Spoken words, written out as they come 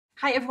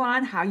Hi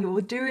everyone, how you all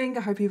doing?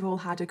 I hope you've all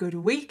had a good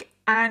week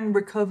and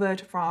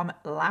recovered from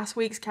last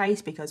week's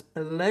case because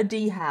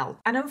bloody hell.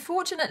 And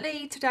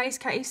unfortunately, today's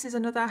case is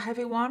another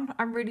heavy one.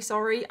 I'm really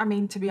sorry. I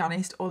mean, to be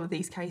honest, all of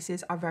these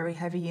cases are very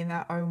heavy in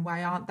their own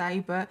way, aren't they?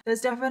 But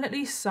there's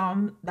definitely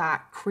some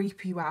that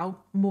creep you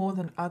out more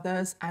than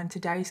others. And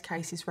today's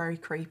case is very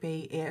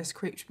creepy. It has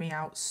creeped me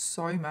out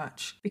so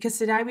much because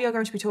today we are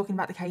going to be talking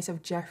about the case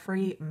of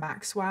Jeffrey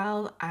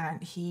Maxwell,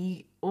 and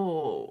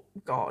oh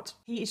God,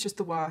 he is just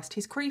the worst.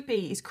 He's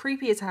creepy. He's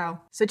creepy as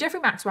hell. So Jeffrey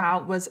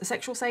Maxwell was a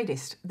sexual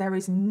sadist. There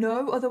is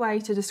no other way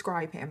to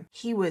describe him.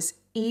 He was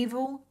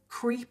evil,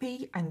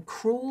 creepy, and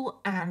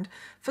cruel, and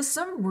for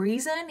some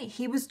reason,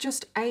 he was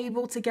just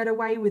able to get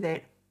away with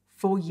it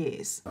for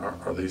years.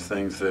 Are these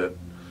things that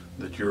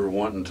you're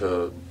wanting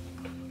to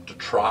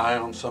try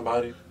on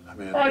somebody?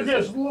 I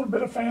guess a little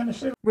bit of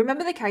fantasy.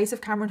 Remember the case of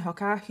Cameron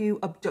Hooker, who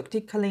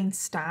abducted Colleen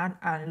Stan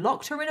and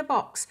locked her in a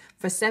box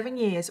for 7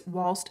 years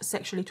whilst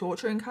sexually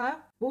torturing her?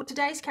 Well,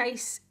 today's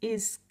case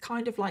is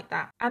kind of like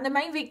that. And the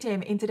main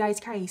victim in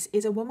today's case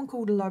is a woman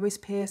called Lois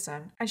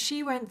Pearson, and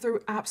she went through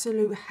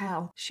absolute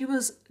hell. She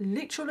was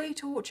literally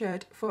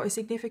tortured for a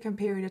significant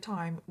period of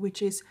time,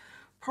 which is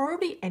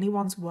probably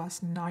anyone's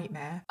worst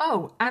nightmare.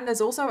 Oh, and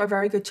there's also a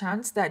very good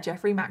chance that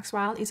Jeffrey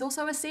Maxwell is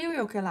also a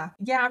serial killer.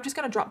 Yeah, I'm just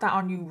going to drop that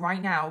on you right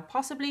now.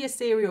 Possibly a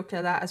serial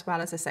killer as well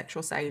as a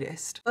sexual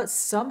sadist. But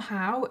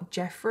somehow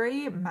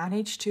Jeffrey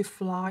managed to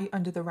fly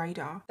under the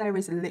radar. There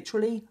is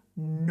literally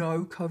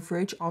no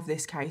coverage of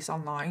this case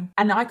online,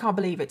 and I can't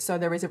believe it. So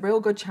there is a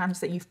real good chance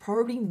that you've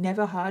probably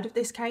never heard of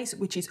this case,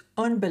 which is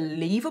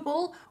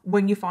unbelievable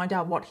when you find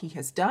out what he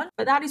has done.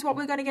 But that is what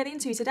we're going to get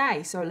into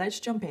today. So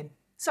let's jump in.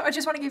 So I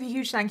just want to give a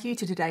huge thank you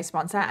to today's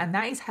sponsor, and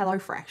that is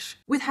HelloFresh.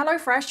 With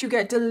HelloFresh, you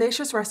get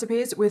delicious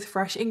recipes with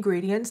fresh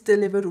ingredients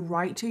delivered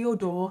right to your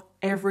door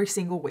every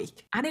single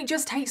week. And it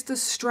just takes the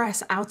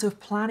stress out of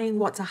planning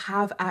what to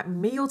have at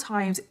meal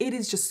times. It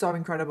is just so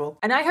incredible.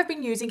 And I have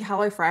been using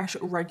HelloFresh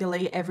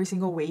regularly every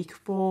single week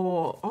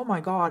for, oh my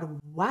God,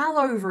 well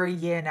over a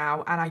year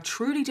now. And I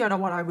truly don't know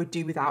what I would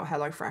do without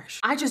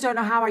HelloFresh. I just don't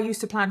know how I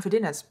used to plan for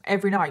dinners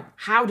every night.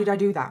 How did I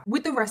do that?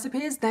 With the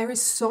recipes, there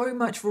is so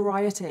much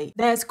variety.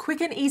 There's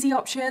quick and easy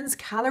options,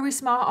 calorie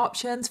smart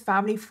options,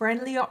 family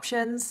friendly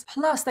options.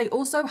 Plus, they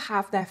also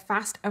have their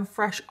fast and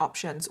fresh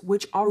options,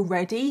 which are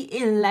ready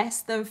in less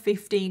than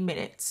 15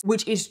 minutes,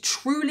 which is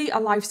truly a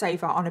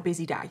lifesaver on a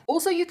busy day.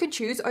 Also, you can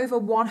choose over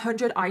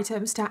 100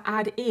 items to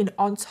add in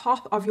on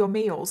top of your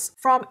meals,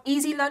 from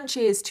easy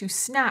lunches to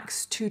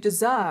snacks to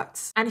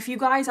desserts. And if you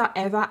guys are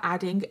ever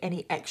adding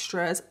any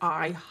extras,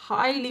 I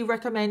highly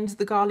recommend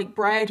the garlic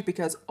bread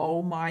because,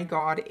 oh my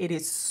God, it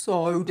is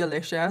so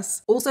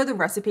delicious. Also, the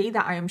recipe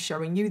that I am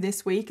showing you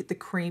this week, the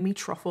creamy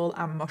truffle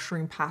and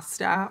mushroom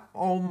pasta,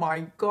 oh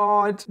my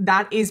God,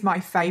 that is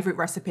my favorite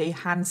recipe,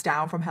 hands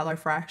down, from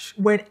HelloFresh.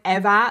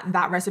 Whenever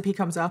that recipe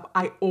comes up,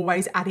 I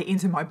always add it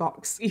into my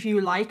box. If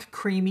you like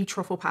creamy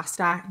truffle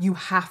pasta, you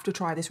have to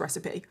try this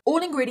recipe.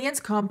 All ingredients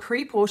come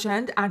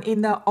pre-portioned and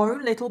in their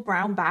own little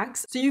brown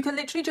bags, so you can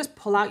literally just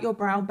pull out your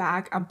brown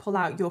bag and pull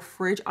out your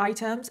fridge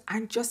items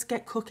and just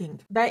get cooking.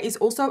 There is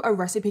also a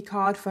recipe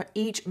card for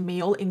each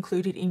meal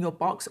included in your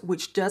box,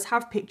 which does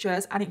have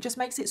pictures, and it just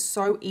makes it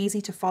so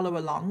easy to follow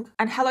along.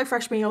 And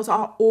HelloFresh meals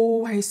are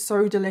always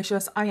so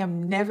delicious. I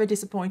am never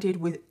disappointed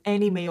with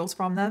any meals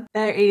from them.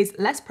 There is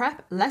less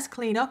prep, less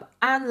cleanup,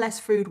 and less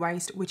food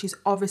waste, which is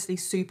obviously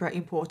super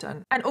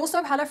important. And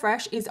also,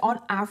 HelloFresh is on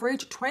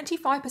average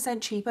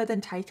 25% cheaper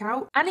than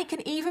takeout, and it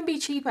can even be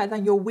cheaper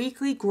than your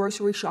weekly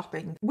grocery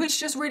shopping, which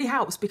just really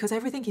helps because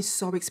everything is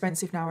so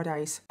expensive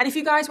nowadays. And if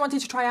you guys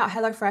wanted to try out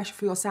HelloFresh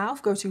for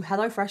yourself, go to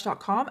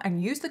hellofresh.com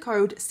and use the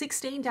code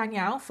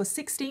 16Danielle for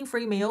 16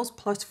 free meals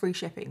plus free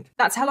shipping.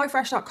 That's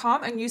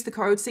hellofresh.com and use the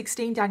code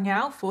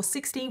 16Danielle for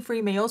 16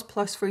 free meals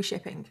plus free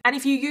shipping. And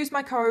if you use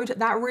my code,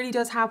 that really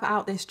does help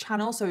out this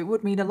channel, so it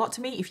would mean a lot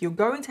to me if you're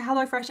going to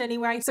HelloFresh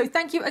anyway. So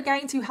thank you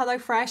again to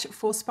HelloFresh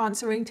for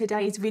sponsoring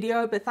today's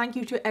video, but thank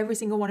you to every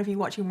single one of you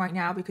watching right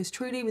now, because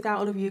truly without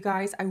all of you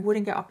guys, I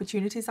wouldn't get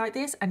opportunities like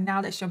this. And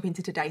now let's jump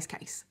into today's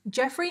case.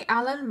 Jeffrey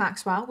Allen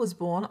Maxwell was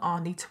born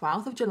on the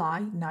 12th of July,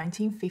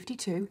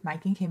 1952,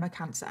 making him a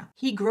Cancer.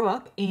 He grew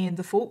up in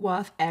the Fort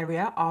Worth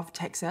area of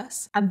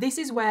Texas, and this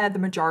is where the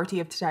majority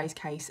of today's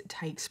case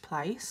takes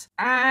place.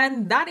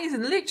 And that is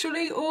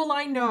literally all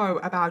I know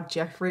about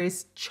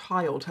Jeffrey's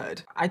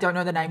childhood. I don't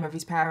know the name of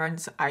his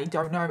parents. I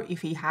don't know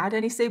if he had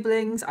any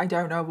siblings. I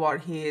don't know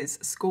what his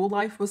school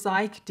life was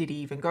like. Did he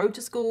even go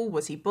to school?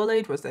 Was he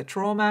bullied? Was there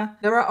trauma?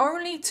 There are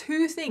only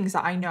two things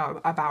that I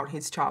know about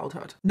his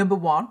childhood. Number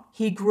one,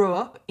 he grew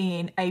up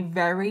in a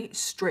very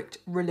strict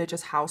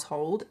religious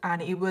household,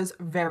 and it was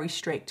very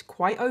strict,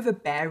 quite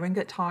overbearing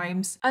at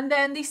times. And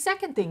then the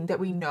second thing that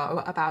we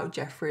know about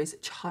Jeffrey's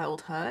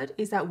childhood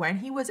is that when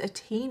he was a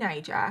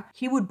teenager,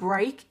 he would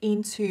break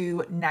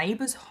into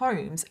neighbors'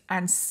 homes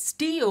and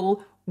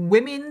steal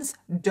women's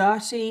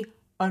dirty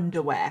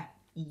underwear.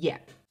 Yeah.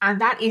 And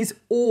that is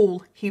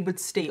all he would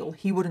steal.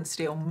 He wouldn't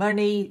steal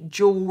money,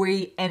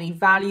 jewelry, any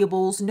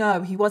valuables.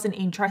 No, he wasn't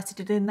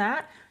interested in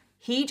that.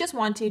 He just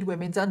wanted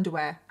women's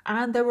underwear.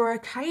 And there were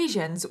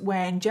occasions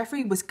when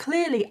Jeffrey was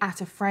clearly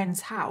at a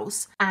friend's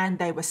house and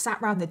they were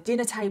sat around the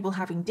dinner table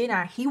having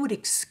dinner. He would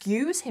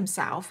excuse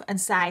himself and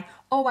say,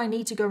 oh, I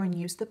need to go and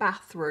use the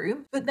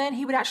bathroom. But then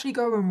he would actually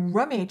go and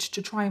rummage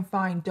to try and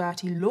find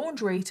dirty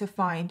laundry to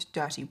find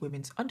dirty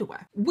women's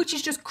underwear, which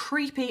is just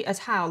creepy as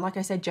hell. Like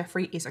I said,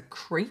 Jeffrey is a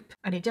creep,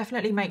 and it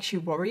definitely makes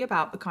you worry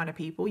about the kind of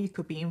people you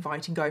could be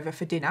inviting over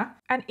for dinner.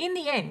 And in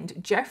the end,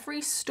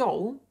 Jeffrey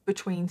stole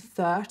between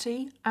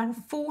 30 and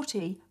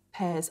 40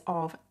 pairs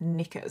of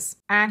knickers,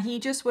 and he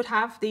just would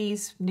have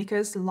these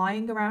knickers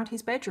lying around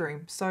his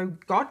bedroom. So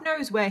God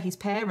knows where his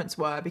parents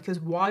were, because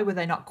why were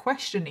they not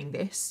questioning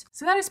this?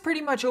 So that is pretty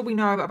much all we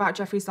know about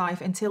Jeffrey's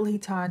life until he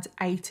turns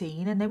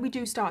 18, and then we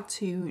do start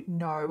to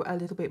know a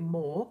little bit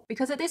more,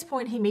 because at this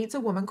point he meets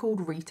a woman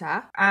called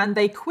Rita and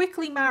they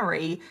quickly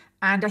marry.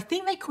 And I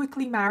think they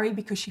quickly marry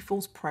because she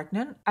falls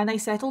pregnant, and they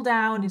settle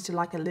down into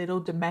like a little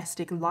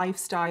domestic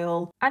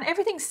lifestyle, and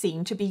everything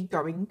seemed to be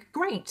going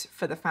great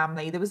for the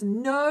family. There was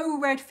no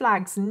red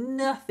flags,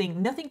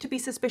 nothing to be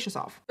suspicious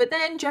of. But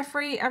then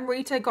Jeffrey and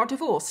Rita got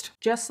divorced,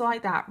 just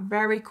like that,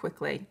 very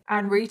quickly.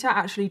 And Rita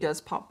actually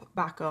does pop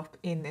back up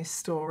in this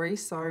story,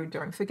 so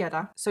don't forget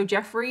her. So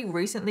Jeffrey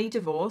recently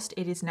divorced.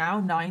 It is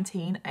now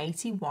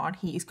 1981.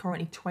 He is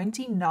currently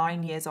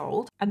 29 years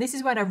old. And this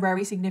is when a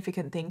very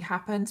significant thing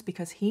happens,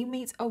 because he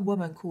meets a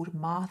woman called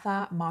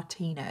Martha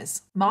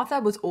Martinez.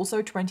 Martha was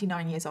also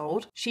 29 years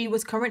old. She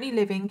was currently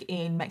living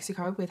in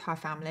Mexico with her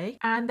family,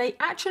 and they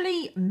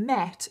actually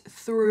met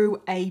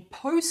through a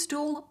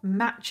postal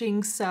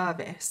matching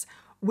service,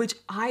 which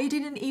I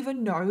didn't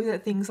even know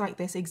that things like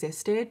this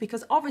existed,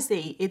 because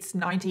obviously it's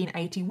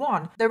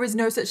 1981. There is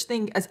no such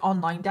thing as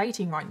online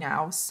dating right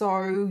now.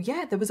 So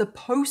yeah, there was a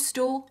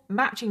postal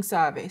matching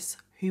service.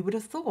 Who would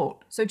have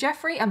thought? So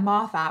Jeffrey and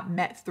Martha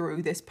met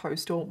through this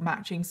postal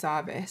matching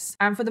service.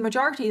 And for the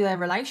majority of their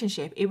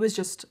relationship, it was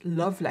just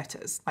love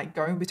letters, like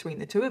going between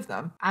the two of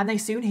them. And they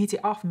soon hit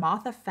it off.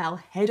 Martha fell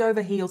head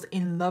over heels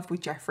in love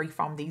with Jeffrey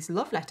from these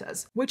love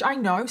letters, which I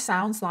know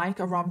sounds like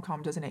a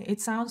rom-com, doesn't it?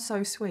 It sounds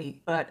so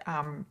sweet, but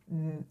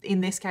in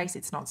this case,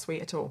 it's not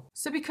sweet at all.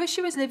 So because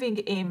she was living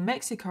in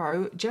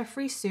Mexico,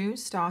 Jeffrey soon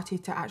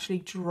started to actually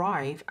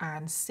drive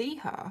and see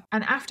her.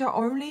 And after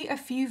only a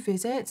few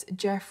visits,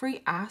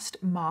 Jeffrey asked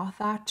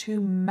Martha to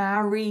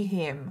marry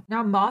him.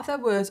 Now, Martha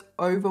was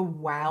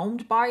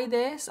overwhelmed by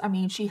this. I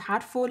mean, she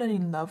had fallen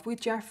in love with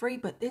Jeffrey,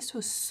 but this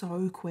was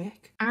so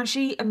quick. And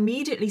she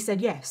immediately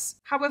said yes.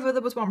 However,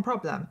 there was one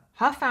problem.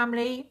 Her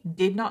family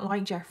did not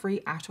like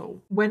Jeffrey at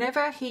all.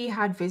 Whenever he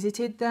had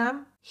visited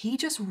them, he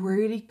just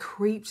really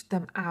creeped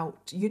them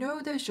out. You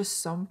know, there's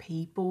just some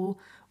people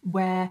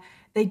where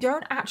they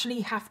don't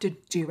actually have to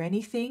do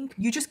anything.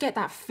 You just get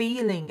that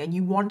feeling and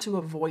you want to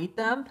avoid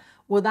them.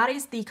 Well, that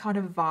is the kind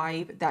of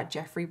vibe that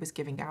Jeffrey was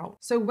giving out.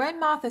 So when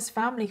Martha's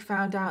family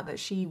found out that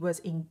she was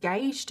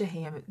engaged to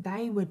him,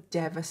 they were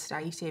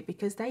devastated,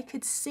 because they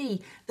could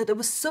see that there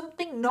was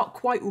something not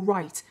quite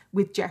right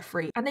with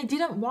Jeffrey, and they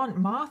didn't want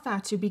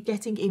Martha to be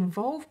getting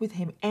involved with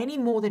him any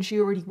more than she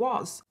already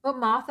was. But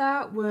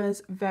Martha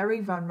was very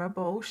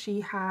vulnerable.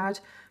 She had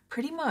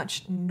pretty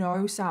much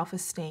no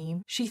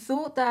self-esteem. She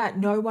thought that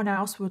no one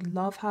else would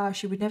love her.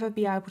 She would never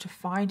be able to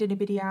find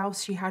anybody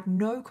else. She had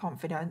no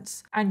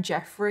confidence. And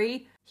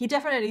Jeffrey, he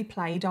definitely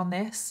played on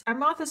this. And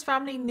Martha's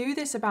family knew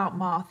this about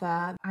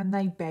Martha, and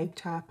they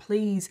begged her,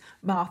 please,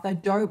 Martha,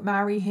 don't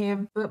marry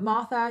him. But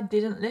Martha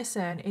didn't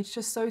listen. It's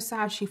just so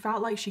sad. She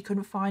felt like she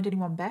couldn't find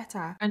anyone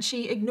better. And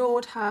she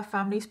ignored her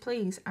family's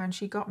pleas, and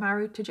she got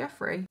married to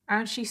Jeffrey.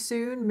 And she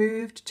soon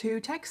moved to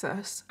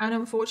Texas. And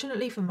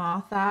unfortunately for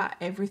Martha,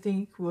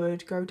 everything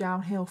would go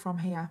downhill from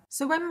here.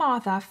 So when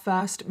Martha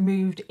first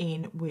moved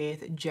in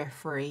with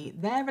Jeffrey,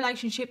 their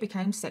relationship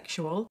became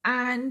sexual,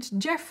 and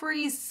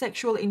Jeffrey's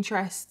sexual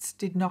interests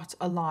did not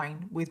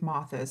align with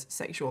Martha's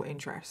sexual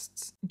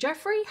interests.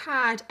 Jeffrey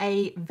had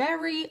a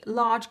very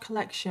large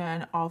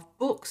collection of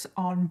books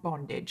on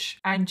bondage.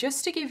 And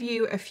just to give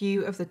you a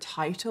few of the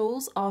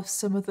titles of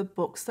some of the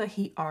books that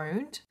he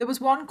owned, there was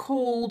one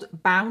called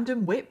Bound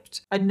and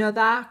Whipped,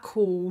 another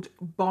called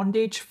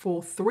Bondage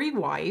for Three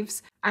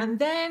Wives, and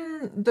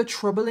then the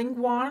troubling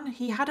one,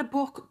 he had a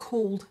book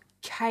called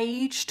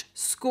Caged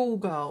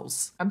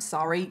Schoolgirls. I'm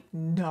sorry,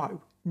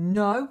 no.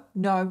 No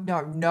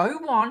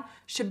one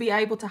should be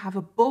able to have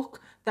a book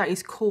that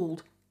is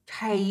called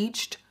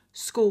Caged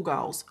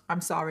Schoolgirls. I'm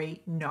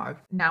sorry, no.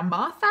 Now,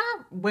 Martha,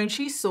 when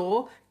she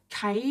saw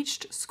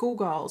Caged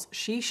Schoolgirls,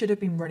 she should have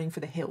been running for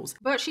the hills,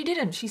 but she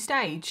didn't. She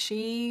stayed.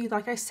 She,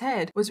 like I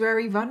said, was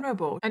very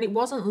vulnerable. And it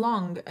wasn't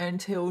long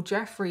until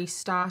Jeffrey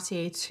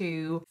started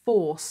to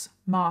force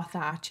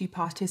Martha to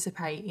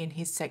participate in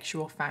his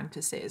sexual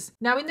fantasies.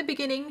 Now, in the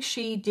beginning,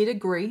 she did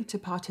agree to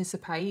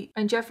participate,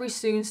 and Jeffrey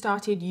soon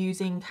started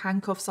using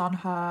handcuffs on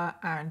her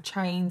and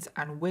chains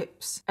and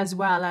whips, as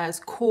well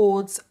as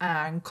cords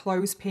and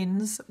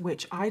clothespins,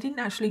 which I didn't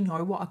actually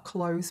know what a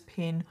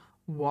clothespin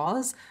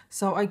was,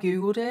 so I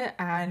googled it,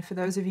 and for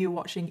those of you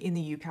watching in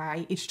the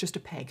UK, it's just a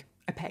peg.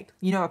 a peg.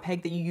 You know, a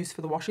peg that you use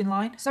for the washing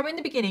line. So in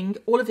the beginning,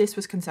 all of this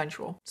was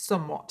consensual,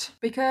 somewhat,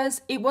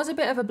 because it was a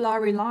bit of a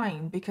blurry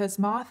line, because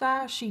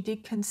Martha, she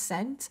did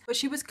consent, but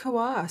she was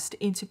coerced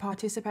into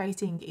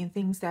participating in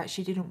things that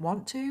she didn't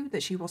want to,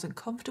 that she wasn't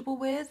comfortable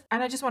with.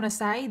 And I just want to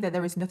say that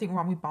there is nothing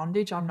wrong with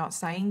bondage. I'm not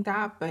saying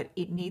that, but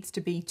it needs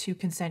to be two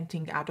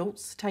consenting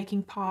adults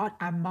taking part.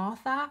 And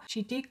Martha,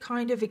 she did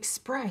kind of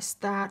express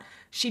that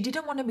she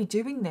didn't want to be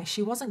doing this.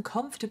 She wasn't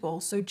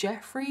comfortable. So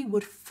Jeffrey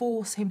would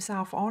force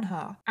himself on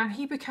her. And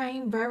he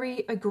became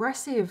very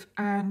aggressive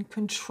and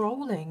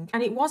controlling.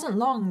 And it wasn't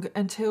long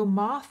until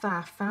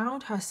Martha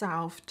found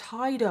herself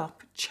tied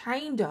up,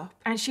 chained up,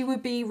 and she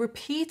would be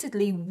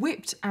repeatedly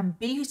whipped and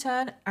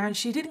beaten, and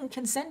she didn't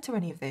consent to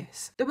any of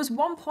this. There was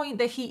one point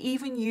that he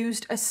even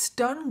used a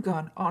stun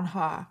gun on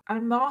her,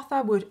 and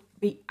Martha would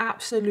be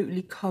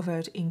absolutely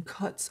covered in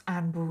cuts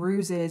and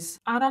bruises.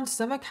 And on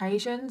some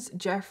occasions,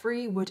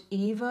 Jeffrey would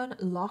even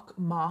lock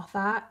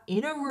Martha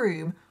in a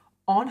room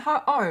on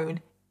her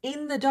own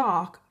in the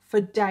dark for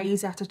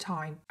days at a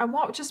time. And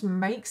what just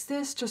makes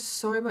this just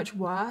so much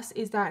worse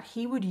is that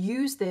he would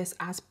use this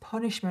as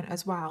punishment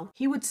as well.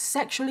 He would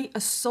sexually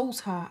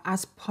assault her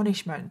as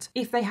punishment.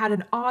 If they had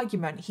an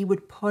argument, he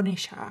would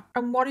punish her.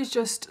 And what is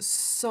just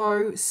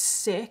so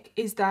sick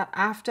is that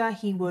after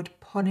he would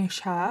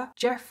punish her,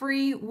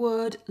 Jeffrey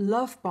would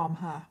love bomb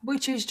her,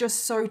 which is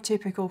just so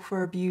typical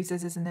for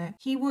abusers, isn't it?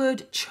 He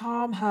would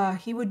charm her,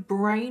 he would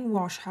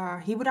brainwash her,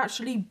 he would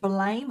actually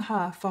blame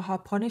her for her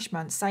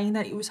punishment, saying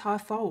that it was her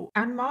fault.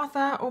 And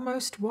Martha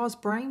almost was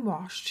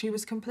brainwashed. She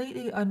was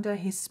completely under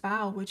his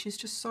spell, which is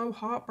just so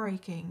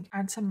heartbreaking.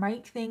 And to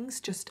make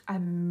things just a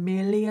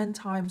million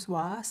times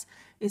worse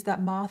is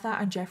that Martha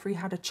and Jeffrey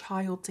had a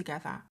child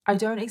together. I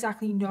don't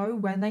exactly know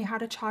when they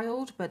had a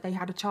child, but they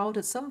had a child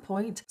at some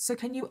point. So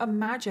can you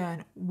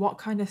imagine what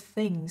kind of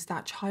things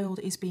that child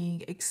is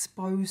being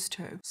exposed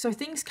to? So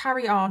things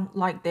carry on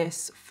like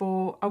this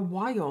for a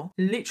while.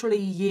 Literally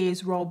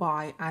years roll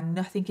by and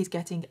nothing is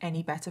getting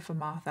any better for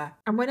Martha.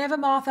 And whenever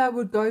Martha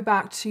would go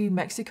back to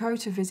Mexico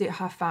to visit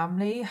her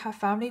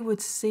family would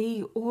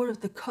see all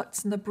of the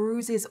cuts and the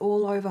bruises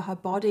all over her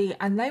body,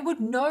 and they would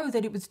know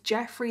that it was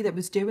Jeffrey that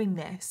was doing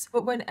this.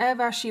 But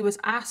whenever she was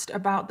asked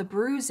about the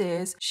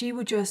bruises, she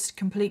would just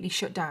completely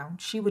shut down.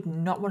 She would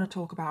not want to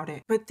talk about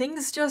it. But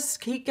things just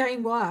keep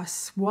getting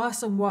worse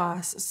and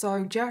worse.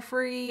 So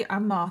Jeffrey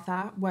and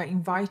Martha were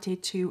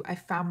invited to a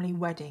family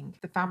wedding.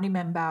 The family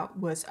member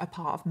was a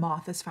part of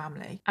Martha's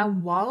family.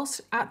 And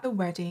whilst at the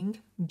wedding,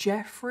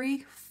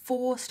 Jeffrey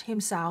forced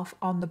himself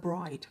on the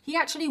bride. He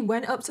actually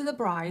went up to the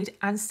bride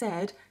and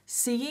said,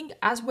 "Seeing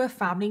as we're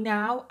family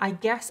now, I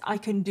guess I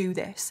can do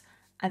this."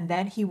 And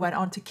then he went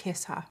on to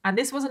kiss her. And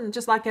this wasn't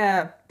just like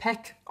a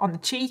peck on the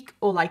cheek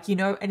or like, you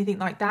know, anything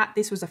like that.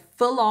 This was a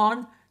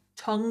full-on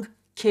tongue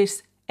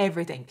kiss,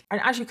 everything. And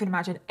as you can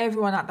imagine,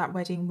 everyone at that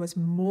wedding was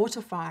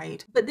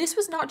mortified. But this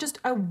was not just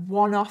a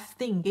one-off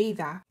thing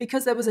either,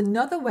 because there was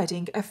another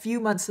wedding a few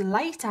months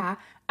later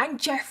and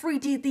Jeffrey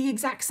did the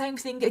exact same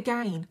thing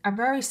again. And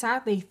very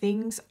sadly,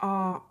 things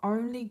are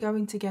only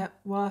going to get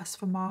worse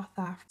for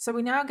Martha. So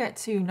we now get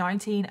to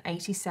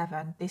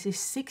 1987. This is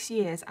 6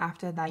 years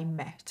after they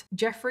met.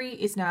 Jeffrey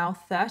is now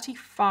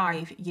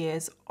 35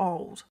 years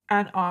old.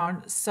 And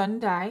on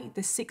Sunday,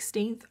 the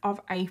 16th of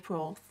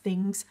April,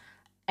 things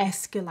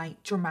escalate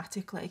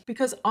dramatically,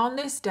 because on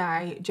this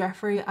day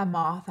Jeffrey and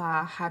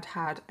Martha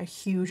had a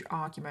huge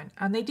argument,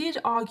 and they did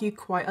argue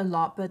quite a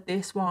lot, but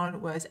this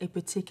one was a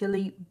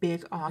particularly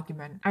big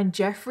argument, and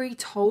Jeffrey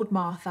told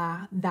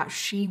Martha that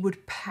she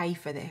would pay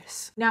for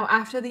this. Now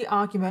after the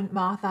argument,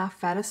 Martha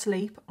fell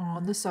asleep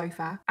on the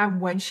sofa,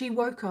 and when she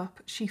woke up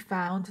she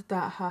found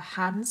that her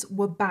hands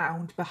were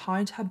bound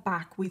behind her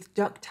back with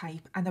duct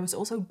tape, and there was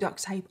also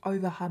duct tape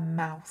over her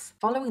mouth.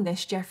 Following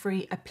this,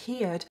 Jeffrey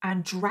appeared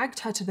and dragged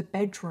her to the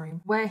bedroom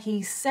where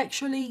he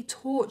sexually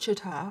tortured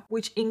her,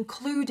 which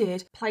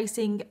included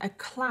placing a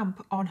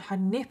clamp on her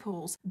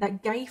nipples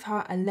that gave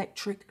her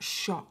electric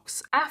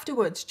shocks.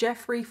 Afterwards,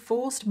 Jeffrey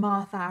forced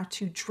Martha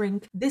to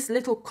drink this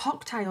little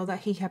cocktail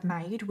that he had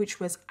made, which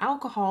was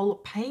alcohol,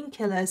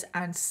 painkillers,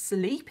 and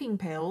sleeping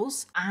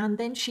pills, and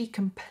then she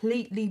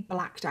completely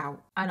blacked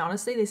out. And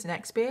honestly, this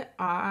next bit,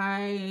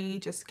 I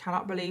just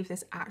cannot believe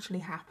this actually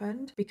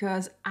happened,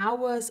 because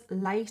hours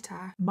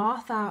later,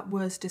 Martha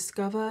was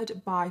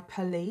discovered by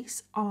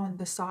police on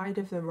the side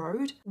of the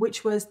road,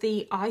 which was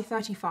the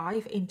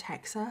I-35 in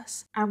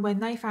Texas. And when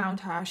they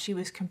found her, she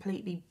was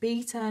completely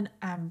beaten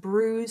and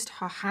bruised.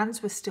 Her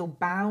hands were still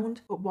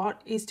bound. But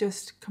what is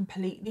just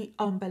completely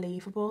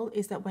unbelievable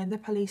is that when the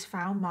police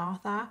found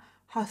Martha,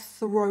 her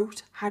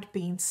throat had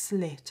been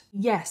slit.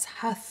 Yes,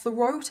 her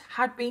throat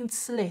had been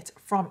slit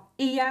from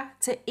ear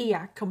to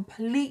ear,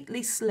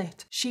 completely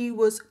slit. She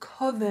was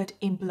covered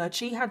in blood.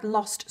 She had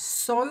lost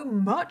so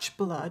much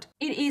blood.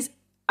 It is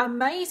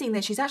amazing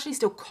that she's actually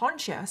still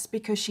conscious,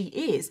 because she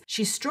is.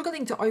 She's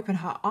struggling to open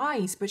her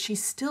eyes, but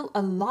she's still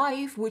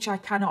alive, which I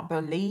cannot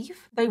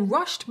believe. They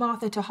rushed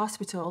Martha to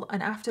hospital,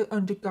 and after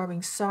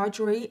undergoing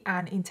surgery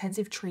and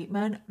intensive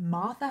treatment,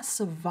 Martha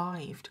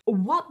survived.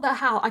 What the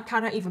hell? I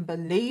cannot even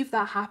believe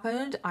that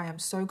happened. I am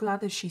so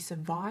glad that she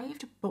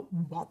survived, but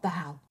what the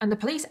hell? And the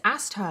police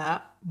asked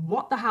her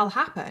what the hell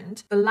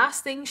happened. The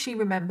last thing she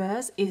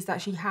remembers is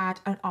that she had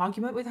an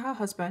argument with her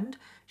husband.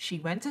 She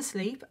went to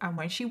sleep, and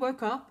when she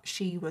woke up,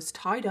 she was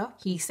tied up.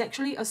 He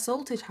sexually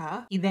assaulted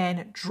her. He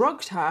then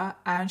drugged her,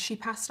 and she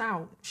passed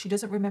out. She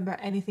doesn't remember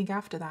anything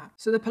after that.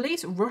 So the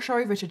police rush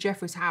over to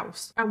Jeffrey's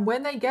house, and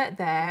when they get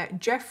there,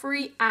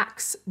 Jeffrey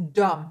acts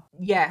dumb.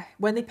 Yeah,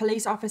 when the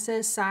police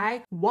officers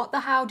say, "What the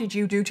hell did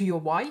you do to your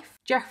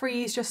wife?"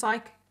 Jeffrey is just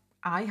like,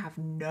 "I have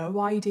no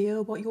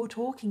idea what you're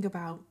talking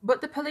about."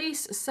 But the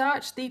police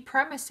search the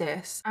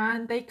premises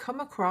and they come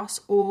across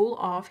all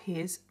of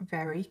his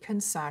very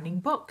concerning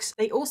books.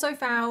 They also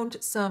found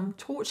some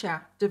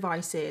torture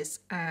devices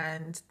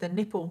and the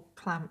nipple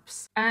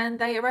clamps, and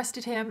they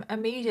arrested him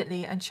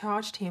immediately and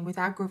charged him with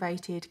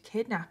aggravated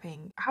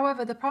kidnapping.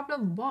 However, the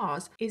problem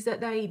is that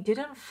they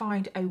didn't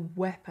find a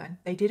weapon.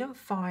 They didn't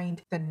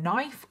find the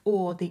knife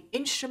or the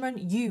instrument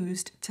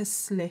used to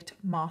slit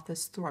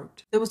Martha's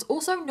throat. There was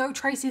also no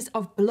traces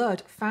of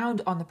blood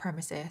found on the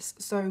premises,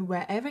 so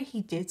wherever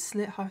he did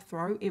slit her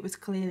throat, it was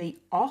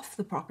clearly off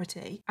the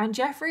property. And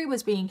Jeffrey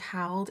was being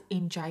held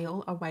in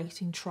jail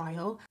awaiting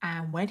trial,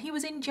 and when he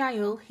was in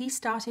jail, he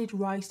started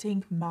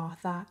writing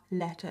Martha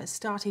letters,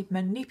 started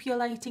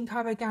manipulating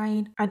her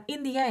again, and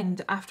in the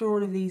end, after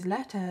all of these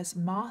letters,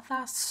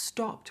 Martha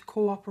stopped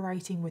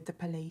cooperating with the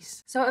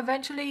police. So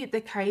eventually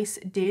the case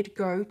did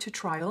go to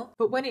trial,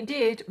 but when it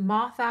did,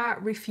 Martha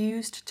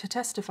refused to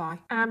testify.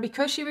 And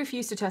because she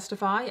refused to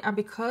testify, and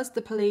because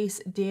the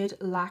police did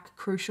lack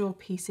crucial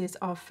pieces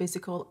of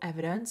physical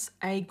evidence,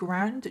 a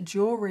grand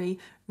jury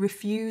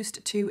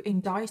refused to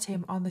indict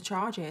him on the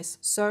charges.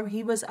 So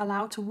he was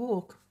allowed to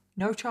walk.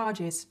 No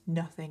charges,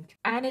 nothing.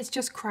 And it's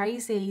just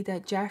crazy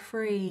that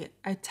Jeffrey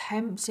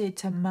attempted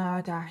to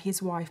murder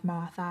his wife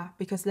Martha,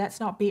 because let's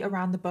not beat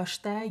around the bush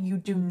there. You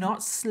do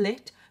not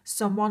slit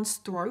someone's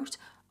throat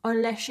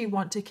unless you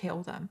want to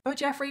kill them. But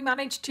Jeffrey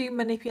managed to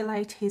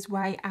manipulate his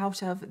way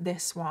out of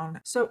this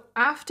one. So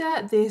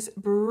after this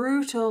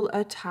brutal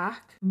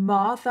attack,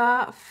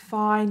 Martha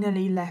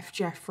finally left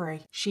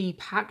Jeffrey. She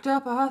packed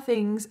up her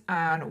things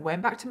and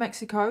went back to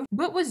Mexico.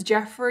 But was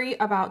Jeffrey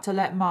about to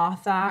let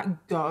Martha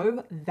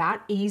go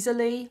that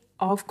easily?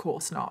 Of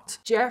course not.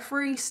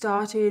 Jeffrey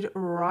started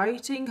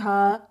writing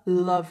her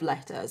love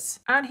letters,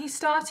 and he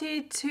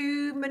started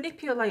to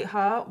manipulate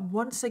her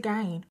once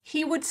again.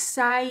 He would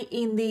say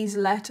in these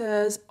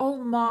letters,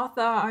 "Oh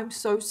Martha, I'm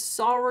so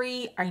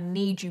sorry. I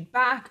need you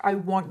back. I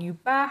want you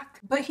back."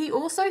 But he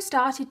also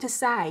started to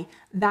say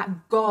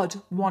that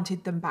God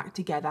wanted them back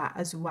together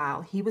as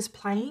well. He was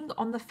playing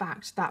on the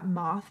fact that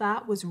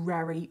Martha was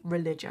very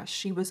religious.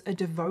 She was a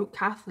devout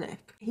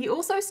Catholic. He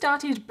also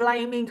started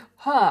blaming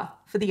her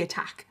for the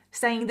attack,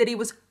 saying that it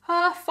was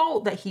her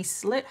fault that he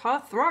slit her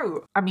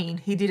throat. I mean,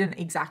 he didn't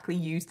exactly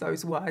use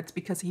those words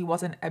because he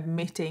wasn't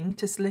admitting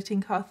to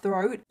slitting her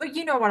throat, but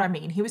you know what I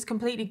mean. He was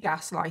completely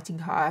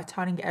gaslighting her,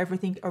 turning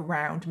everything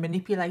around,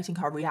 manipulating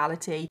her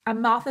reality.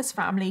 And Martha's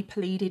family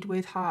pleaded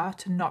with her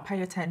to not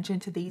pay attention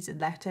to these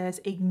letters,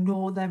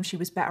 ignore them. She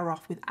was better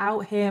off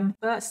without him.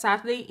 But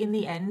sadly, in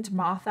the end,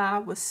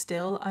 Martha was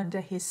still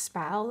under his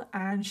spell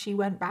and she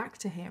went back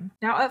to him.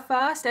 Now, at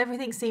first,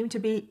 everything seemed to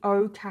be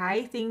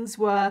okay. Things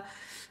were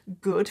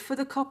good for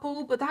the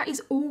couple, but that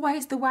is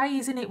always the way,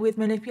 isn't it, with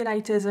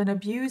manipulators and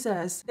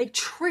abusers? They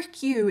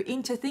trick you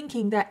into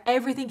thinking that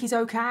everything is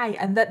okay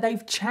and that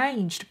they've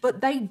changed,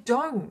 but they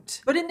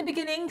don't. But in the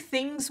beginning,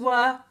 things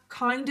were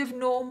kind of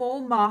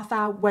normal.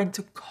 Martha went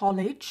to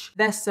college.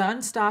 Their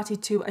son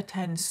started to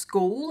attend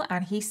school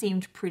and he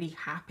seemed pretty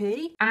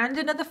happy. And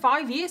another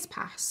 5 years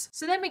pass.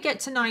 So then we get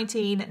to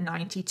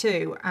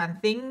 1992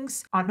 and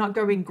things are not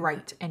going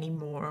great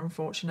anymore,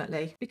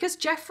 unfortunately, because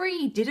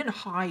Jeffrey didn't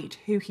hide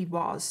who he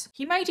was.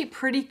 He made it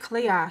pretty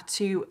clear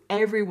to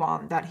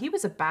everyone that he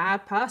was a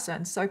bad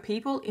person. So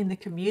people in the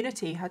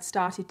community had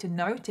started to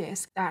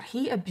notice that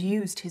he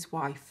abused his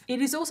wife. It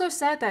is also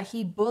said that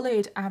he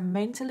bullied and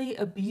mentally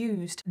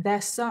abused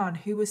their son,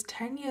 who was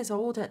 10 years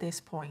old at this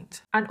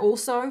point. And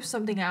also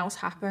something else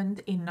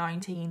happened in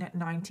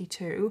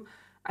 1992,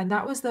 and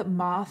that was that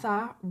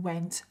Martha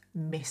went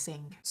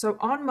missing. So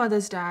on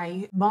Mother's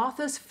Day,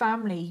 Martha's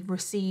family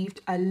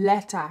received a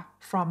letter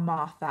from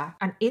Martha,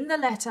 and in the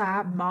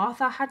letter,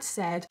 Martha had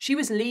said she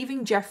was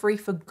leaving Jeffrey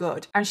for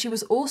good, and she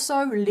was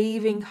also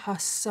leaving her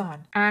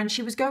son, and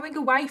she was going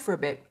away for a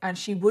bit, and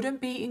she wouldn't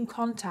be in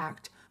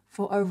contact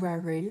for a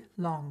very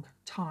long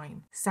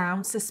time.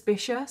 Sounds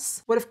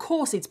suspicious? Well, of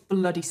course it's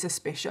bloody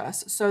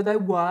suspicious. So there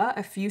were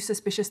a few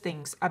suspicious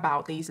things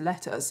about these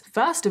letters.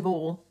 First of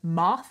all,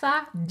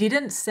 Martha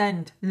didn't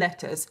send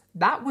letters.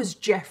 That was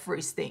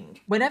Jeffrey's thing.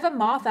 Whenever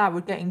Martha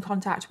would get in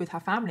contact with her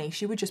family,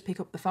 she would just pick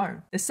up the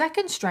phone. The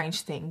second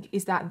strange thing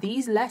is that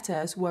these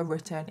letters were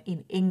written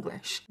in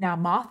English. Now,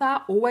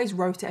 Martha always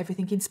wrote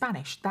everything in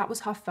Spanish. That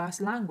was her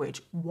first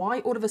language. Why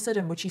all of a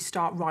sudden would she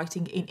start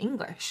writing in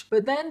English?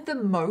 But then the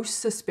most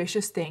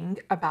suspicious thing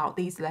about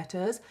these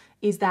letters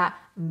is that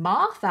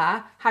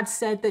Martha had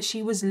said that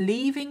she was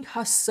leaving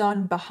her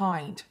son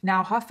behind.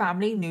 Now, her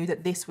family knew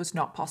that this was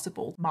not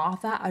possible.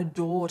 Martha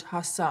adored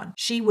her son.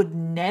 She would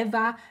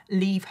never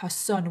leave her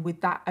son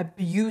with that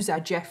abuser,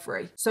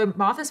 Jeffrey. So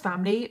Martha's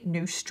family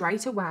knew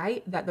straight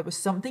away that there was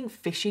something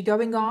fishy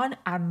going on,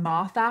 and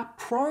Martha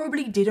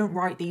probably didn't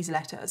write these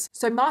letters.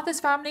 So Martha's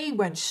family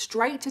went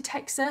straight to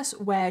Texas,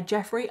 where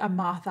Jeffrey and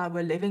Martha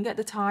were living at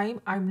the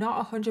time. I'm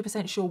not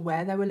 100% sure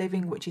where they were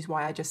living, which is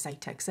why I just say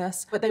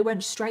Texas. But they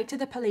went straight to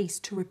the police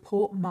to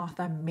report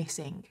Martha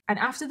missing. And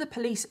after the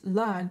police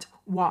learned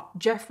what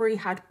Jeffrey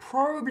had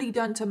probably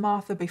done to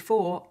Martha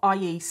before,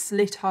 i.e.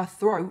 slit her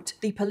throat,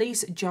 the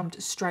police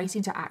jumped straight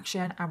into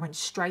action and went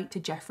straight to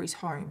Jeffrey's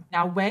home.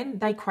 Now, when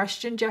they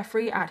questioned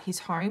Jeffrey at his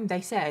home,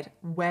 they said,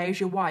 "Where's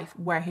your wife?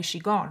 Where has she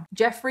gone?"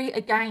 Jeffrey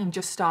again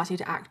just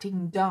started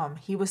acting dumb.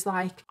 He was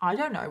like, "I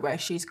don't know where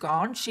she's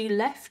gone. She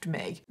left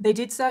me." They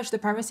did search the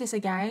premises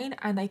again,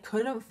 and they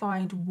couldn't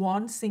find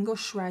one single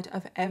shred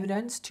of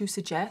evidence to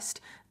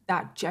suggest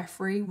that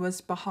Jeffrey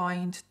was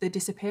behind the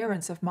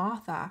disappearance of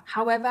Martha.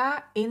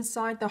 However,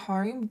 inside the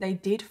home, they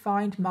did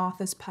find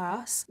Martha's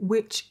purse,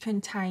 which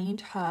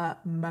contained her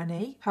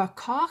money, her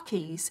car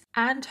keys,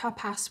 and her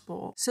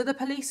passport. So the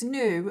police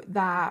knew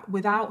that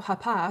without her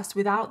purse,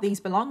 without these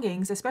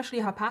belongings,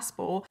 especially her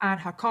passport and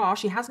her car,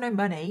 she has no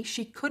money,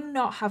 she could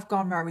not have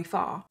gone very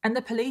far. And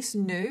the police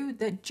knew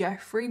that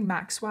Jeffrey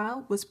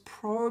Maxwell was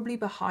probably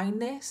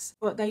behind this,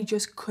 but they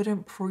just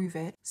couldn't prove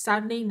it.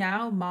 Sadly,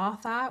 now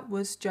Martha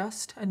was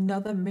just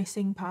another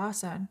missing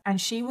person, and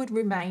she would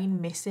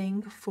remain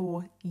missing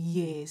for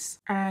years.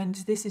 And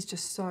this is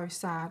just so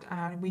sad,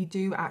 and we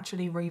do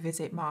actually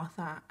revisit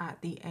Martha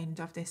at the end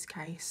of this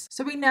case.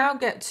 So we now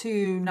get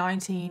to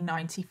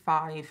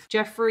 1995.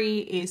 Jeffrey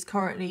is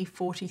currently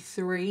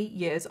 43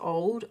 years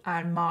old,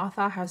 and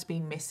Martha has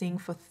been missing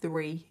for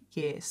 3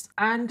 years.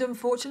 And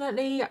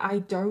unfortunately, I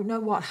don't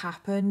know what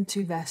happened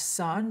to their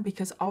son,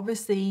 because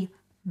obviously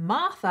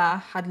Martha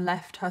had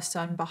left her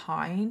son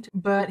behind,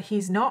 but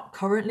he's not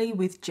currently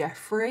with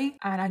Jeffrey,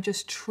 and I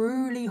just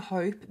truly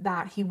hope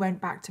that he went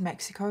back to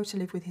Mexico to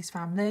live with his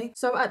family.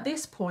 So at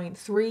this point,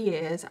 3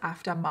 years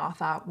after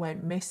Martha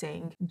went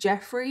missing,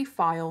 Jeffrey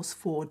files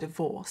for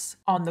divorce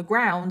on the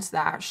grounds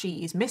that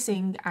she is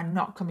missing and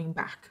not coming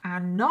back.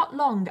 And not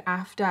long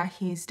after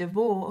his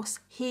divorce,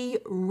 he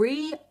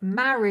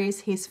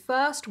remarries his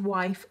first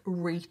wife,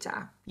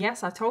 Rita.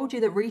 Yes, I told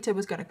you that Rita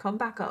was going to come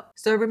back up.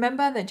 So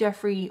remember that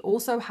Jeffrey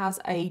also has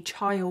a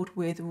child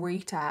with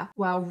Rita,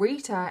 while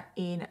Rita,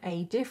 in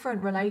a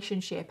different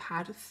relationship,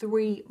 had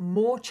 3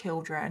 more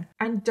children.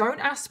 And don't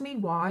ask me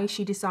why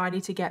she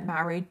decided to get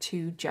married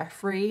to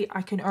Jeffrey.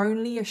 I can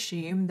only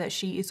assume that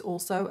she is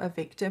also a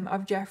victim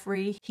of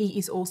Jeffrey. He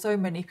is also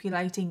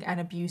manipulating and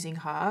abusing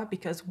her,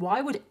 because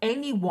why would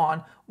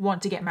anyone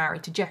want to get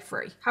married to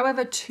Jeffrey?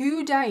 However,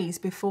 2 days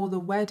before the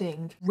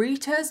wedding,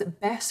 Rita's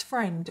best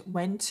friend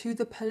went to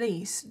the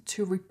police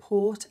to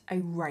report a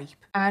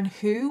rape. And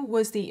who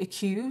was the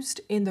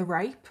accused in the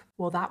rape?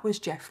 Well, that was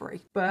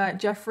Jeffrey. But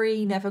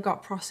Jeffrey never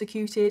got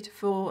prosecuted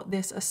for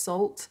this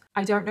assault.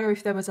 I don't know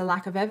if there was a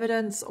lack of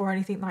evidence or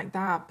anything like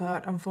that,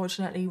 but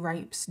unfortunately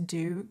rapes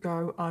do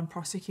go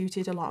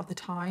unprosecuted a lot of the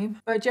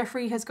time. But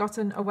Jeffrey has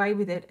gotten away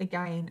with it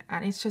again,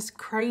 and it's just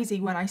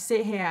crazy when I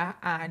sit here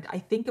and I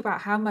think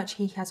about how much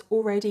he has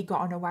already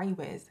gotten away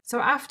with. So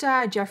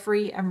after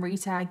Jeffrey and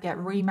Rita get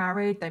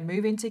remarried, they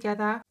move in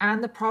together,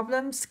 and the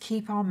problems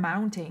keep on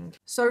mounting.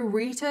 So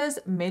Rita's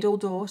middle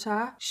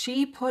daughter,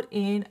 she put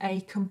in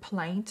a complaint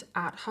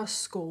at her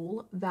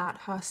school that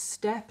her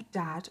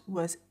stepdad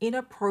was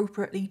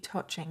inappropriately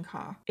touching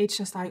her. It's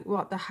just like,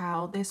 what the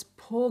hell? This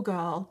poor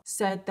girl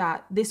said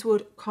that this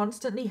would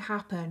constantly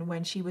happen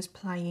when she was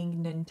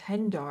playing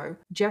Nintendo.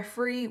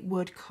 Jeffrey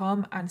would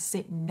come and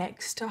sit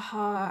next to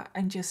her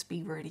and just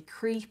be really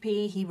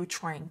creepy. He would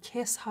try and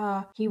kiss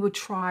her. He would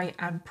try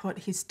and put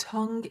his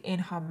tongue in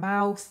her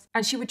mouth,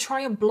 and she would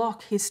try and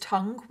block his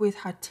tongue with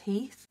her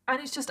teeth. And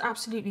it's just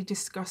absolutely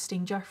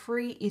disgusting.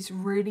 Jeffrey is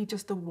really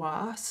just the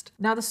worst.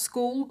 Now, the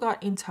school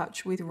got in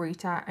touch with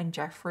Rita and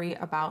Jeffrey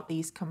about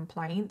these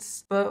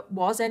complaints, but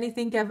was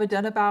anything ever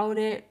done about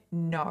it?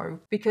 No,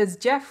 because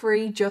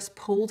Jeffrey just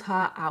pulled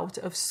her out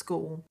of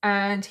school,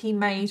 and he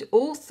made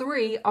all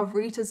 3 of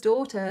Rita's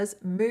daughters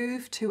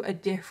move to a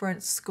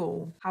different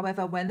school.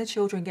 However, when the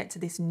children get to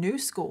this new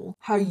school,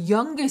 her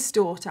youngest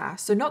daughter,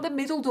 so not the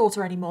middle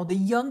daughter anymore, the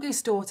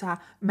youngest daughter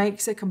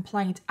makes a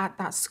complaint at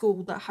that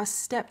school that her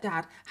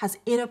stepdad has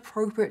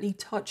inappropriately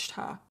touched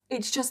her.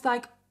 It's just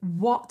like,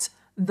 what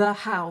the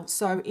hell.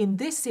 So in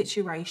this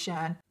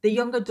situation, the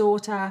younger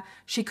daughter,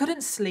 she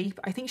couldn't sleep.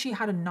 I think she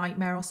had a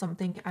nightmare or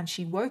something, and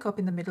she woke up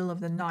in the middle of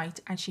the night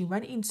and she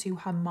went into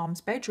her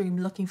mom's bedroom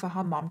looking for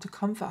her mom to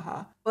comfort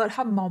her. But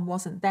her mom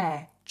wasn't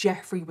there.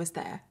 Jeffrey was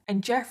there.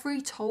 And Jeffrey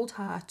told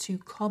her to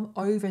come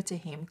over to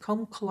him,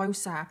 come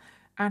closer,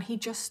 and he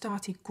just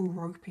started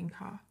groping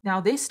her.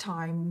 Now, this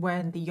time,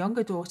 when the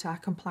younger daughter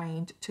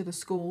complained to the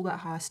school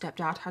that her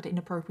stepdad had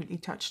inappropriately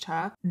touched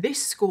her,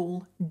 this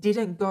school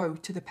didn't go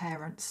to the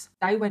parents.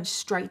 They went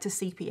straight to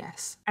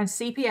CPS. And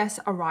CPS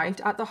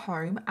arrived at the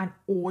home and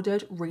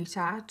ordered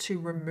Rita to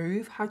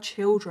remove her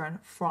children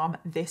from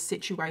this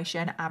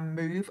situation and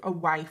move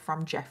away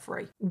from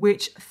Jeffrey,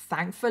 which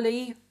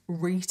thankfully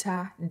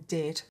Rita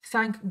did.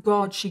 Thank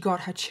God she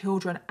got her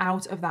children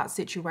out of that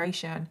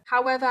situation.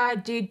 However,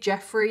 did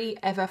Jeffrey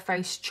ever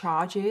face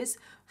charges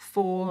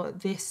for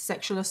this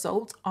sexual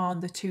assault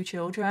on the two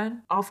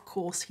children? Of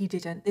course he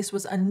didn't. This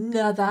was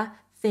another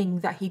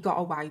thing that he got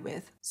away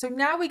with. So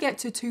now we get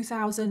to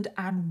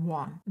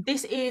 2001.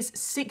 This is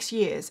 6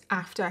 years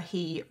after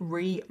he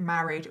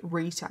remarried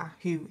Rita,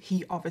 who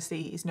he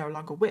obviously is no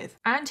longer with.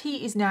 And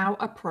he is now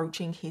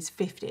approaching his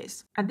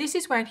 50s. And this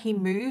is when he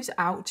moves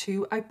out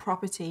to a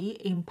property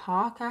in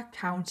Parker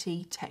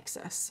County,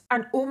 Texas.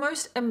 And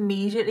almost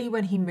immediately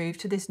when he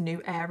moved to this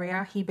new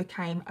area, he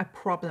became a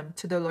problem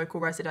to the local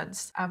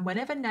residents. And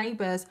whenever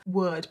neighbors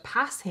would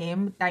pass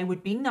him, they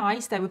would be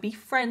nice, they would be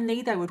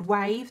friendly, they would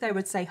wave, they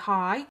would say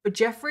hi. But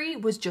Jeffrey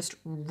was just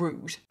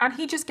rude. And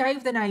he just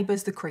gave the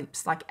neighbors the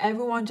creeps. Like,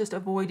 everyone just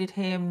avoided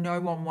him.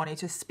 No one wanted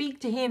to speak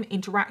to him,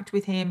 interact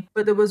with him.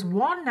 But there was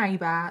one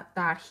neighbor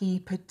that he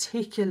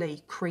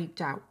particularly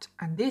creeped out.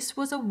 And this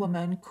was a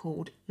woman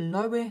called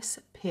Lois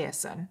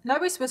Pearson.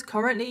 Lois was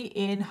currently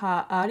in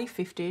her early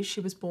 50s. She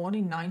was born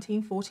in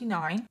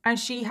 1949. And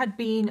she had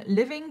been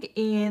living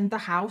in the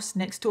house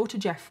next door to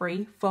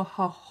Jeffrey for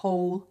her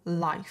whole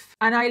life.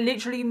 And I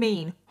literally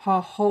mean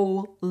her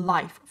whole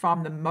life.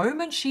 From the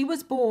moment she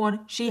was born,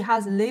 she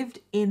has lived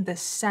in the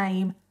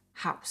same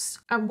house.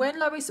 And when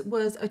Lois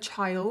was a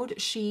child,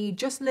 she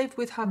just lived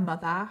with her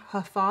mother.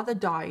 Her father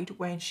died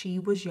when she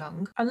was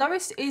young. And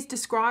Lois is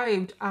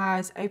described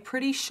as a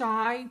pretty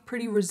shy,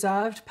 pretty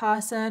reserved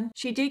person.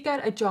 She did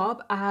get a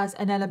job as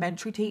an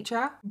elementary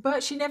teacher,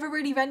 but she never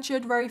really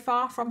ventured very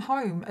far from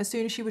home. As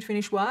soon as she would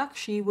finish work,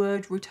 she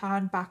would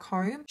return back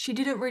home. She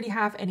didn't really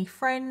have any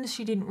friends.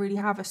 She didn't really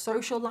have a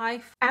social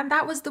life. And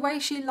that was the way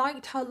she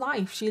liked her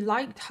life. She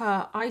liked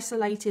her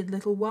isolated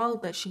little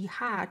world that she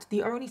had.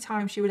 The only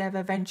time she would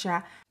ever venture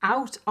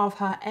out of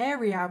her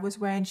area was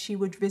when she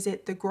would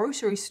visit the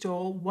grocery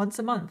store once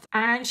a month,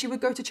 and she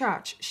would go to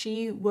church.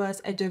 She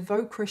was a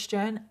devout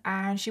Christian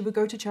and she would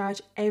go to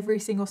church every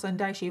single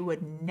Sunday. She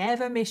would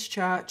never miss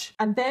church.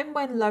 And then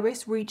when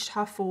Lois reached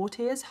her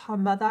 40s, her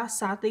mother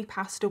sadly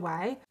passed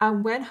away.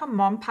 And when her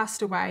mom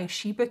passed away,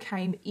 she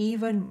became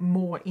even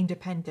more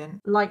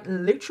independent. Like,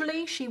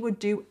 literally, she would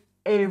do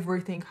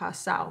everything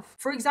herself.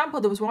 For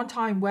example, there was one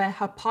time where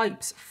her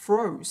pipes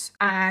froze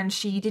and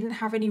she didn't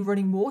have any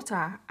running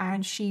water,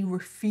 and she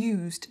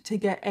refused to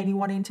get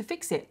anyone in to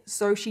fix it.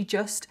 So she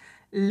just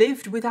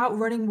lived without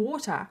running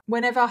water.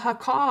 Whenever her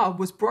car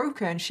was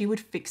broken, she would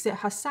fix it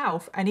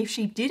herself. And if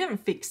she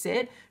didn't fix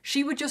it,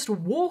 she would just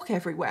walk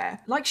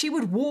everywhere. Like, she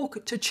would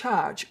walk to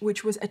church,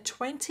 which was a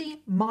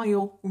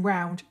 20-mile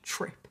round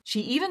trip. She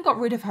even got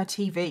rid of her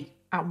TV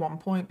at one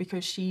point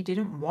because she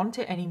didn't want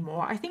it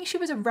anymore. I think she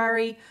was a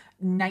very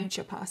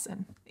nature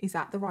person. Is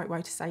that the right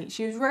way to say it?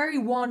 She was very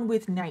one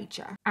with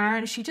nature,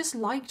 and she just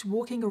liked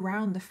walking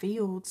around the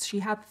fields. She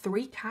had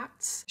 3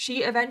 cats.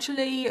 She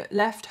eventually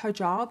left her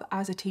job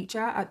as a teacher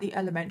at the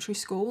elementary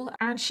school,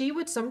 and she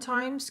would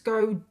sometimes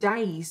go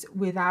days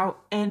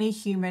without any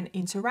human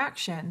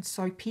interaction.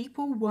 So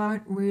people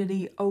weren't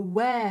really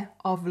aware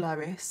of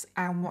Lois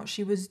and what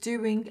she was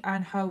doing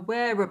and her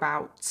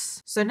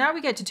whereabouts. So now we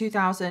get to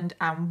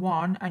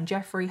 2001, and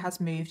Jeffrey has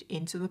moved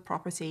into the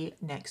property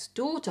next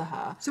door to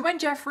her. So when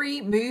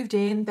Jeffrey moved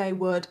in, they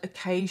would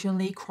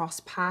occasionally cross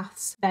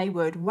paths. They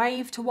would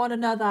wave to one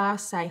another,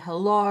 say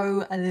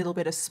hello, a little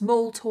bit of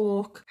small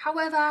talk.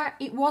 However,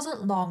 it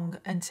wasn't long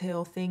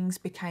until things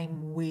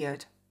became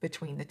weird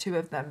between the two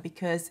of them,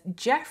 because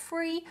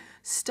Jeffrey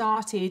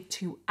started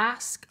to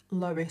ask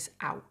Lois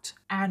out.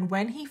 And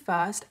when he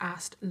first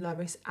asked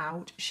Lois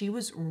out, she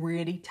was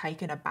really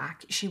taken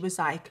aback. She was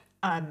like,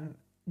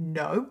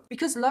 no,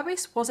 because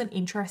Lois wasn't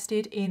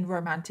interested in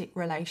romantic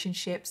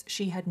relationships.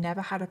 She had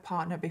never had a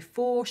partner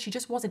before. She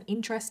just wasn't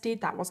interested.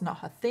 That was not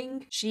her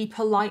thing. She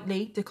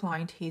politely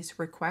declined his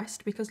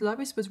request because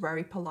Lois was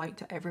very polite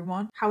to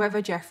everyone.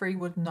 However, Jeffrey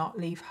would not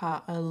leave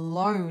her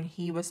alone.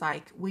 He was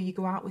like, will you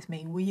go out with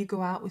me? Will you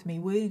go out with me?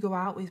 Will you go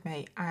out with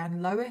me?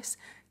 And Lois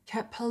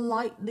kept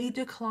politely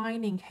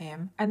declining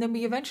him. And then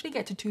we eventually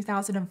get to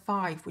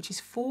 2005, which is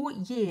 4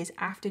 years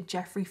after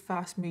Jeffrey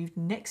first moved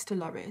next to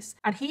Lois.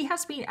 And he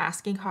has been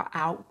asking her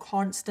out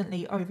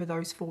constantly over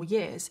those 4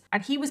 years.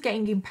 And he was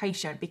getting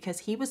impatient because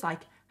he was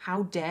like,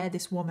 How dare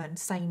this woman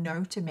say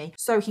no to me?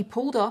 So he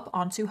pulled up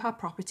onto her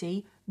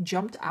property,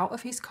 jumped out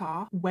of his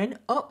car, went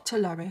up to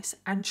Lois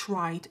and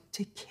tried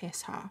to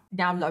kiss her.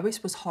 Now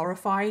Lois was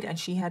horrified and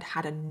she had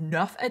had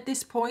enough at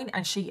this point,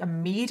 and she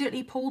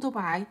immediately pulled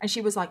away and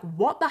she was like,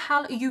 what the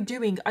hell are you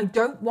doing? I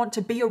don't want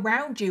to be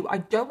around you. I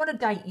don't want to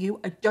date you.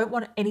 I don't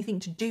want anything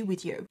to do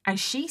with you. And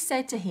she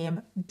said to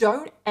him,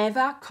 don't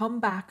ever come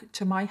back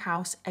to my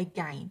house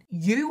again.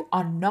 You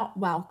are not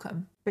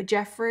welcome. But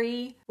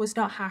Jeffrey was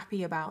not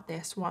happy about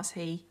this, was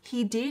he?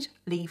 He did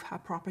leave her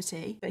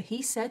property, but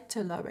he said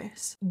to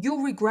Lois,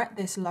 you'll regret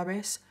this,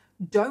 Lois.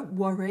 Don't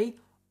worry.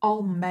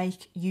 I'll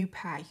make you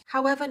pay.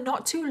 However,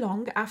 not too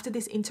long after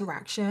this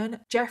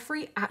interaction,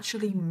 Jeffrey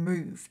actually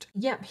moved.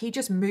 Yep, he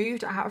just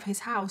moved out of his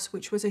house,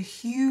 which was a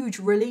huge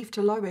relief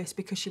to Lois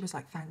because she was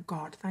like, thank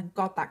God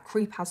that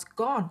creep has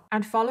gone.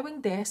 And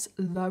following this,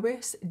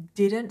 Lois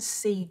didn't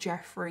see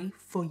Jeffrey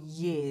for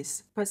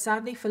years. But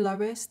sadly for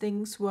Lois,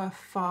 things were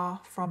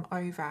far from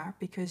over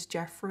because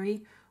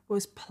Jeffrey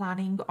was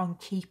planning on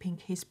keeping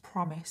his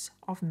promise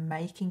of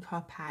making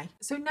her pay.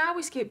 So now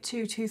we skip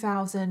to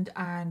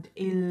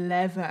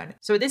 2011.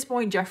 So at this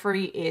point,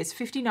 Jeffrey is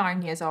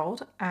 59 years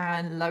old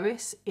and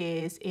Lois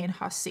is in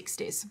her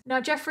 60s.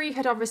 Now, Jeffrey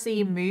had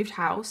obviously moved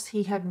house.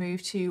 He had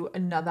moved to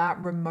another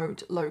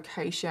remote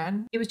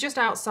location. It was just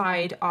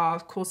outside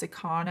of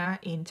Corsicana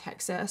in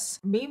Texas.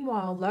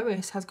 Meanwhile,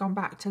 Lois has gone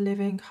back to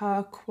living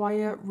her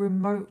quiet,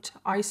 remote,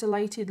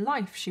 isolated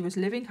life. She was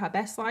living her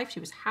best life. She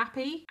was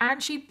happy,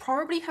 and she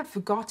probably had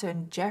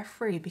forgotten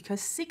Jeffrey because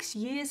 6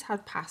 years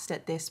had passed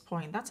at this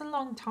point. That's a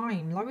long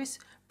time. Lois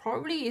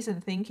probably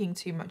isn't thinking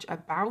too much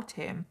about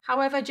him.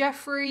 However,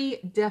 Jeffrey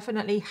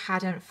definitely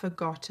hadn't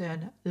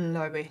forgotten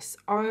Lois.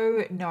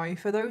 Oh no,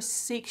 for those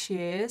 6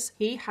 years,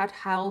 he had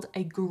held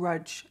a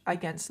grudge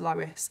against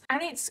Lois.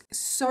 And it's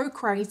so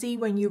crazy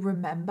when you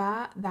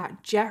remember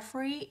that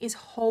Jeffrey is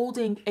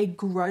holding a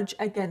grudge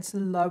against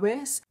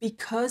Lois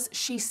because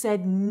she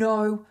said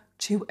no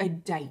to a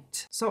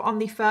date. So on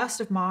the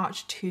 1st of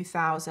March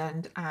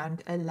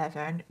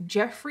 2011,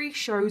 Jeffrey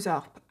shows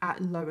up at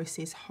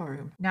Lois's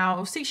home.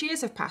 Now, 6 years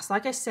have passed.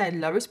 Like I said,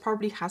 Lois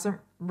probably hasn't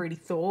really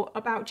thought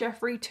about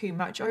Jeffrey too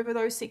much over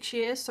those 6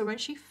 years. So when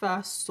she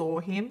first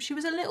saw him, she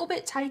was a little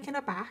bit taken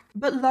aback.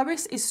 But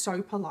Lois is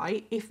so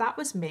polite. If that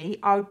was me,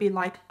 I would be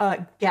like,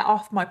 get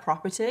off my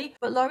property.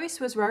 But Lois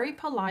was very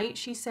polite.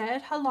 She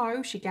said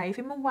hello. She gave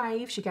him a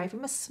wave. She gave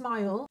him a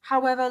smile.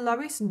 However,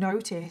 Lois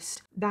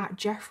noticed that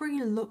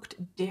Jeffrey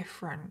looked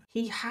different.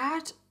 He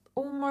had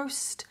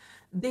almost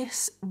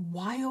this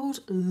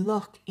wild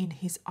look in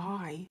his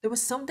eye. There was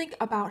something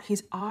about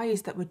his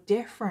eyes that were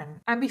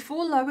different. And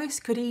before Lois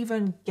could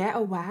even get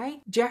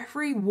away,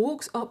 Jeffrey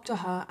walks up to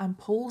her and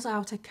pulls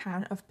out a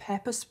can of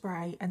pepper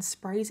spray and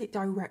sprays it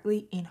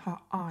directly in her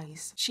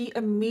eyes. She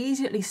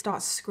immediately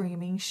starts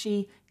screaming.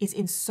 She is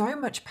in so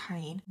much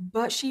pain,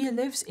 but she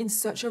lives in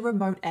such a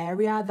remote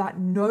area that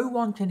no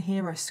one can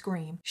hear her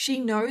scream.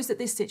 She knows that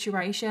this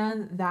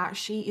situation that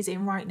she is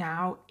in right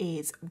now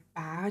is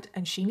bad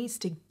and she needs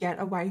to get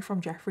away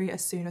from Jeffrey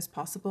as soon as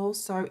possible.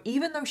 So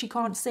even though she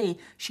can't see,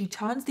 she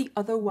turns the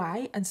other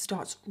way and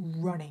starts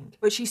running.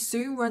 But she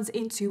soon runs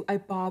into a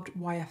barbed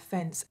wire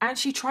fence and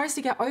she tries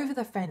to get over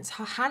the fence.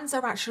 Her hands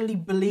are actually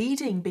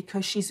bleeding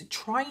because she's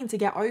trying to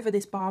get over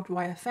this barbed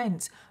wire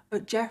fence.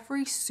 But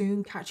Jeffrey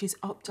soon catches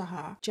up to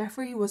her.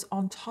 Jeffrey was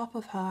on top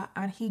of her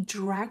and he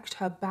dragged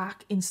her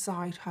back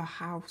inside her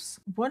house.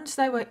 Once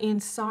they were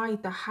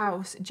inside the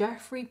house,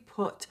 Jeffrey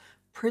put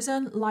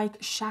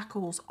prison-like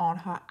shackles on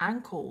her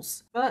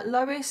ankles. But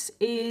Lois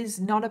is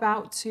not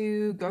about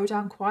to go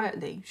down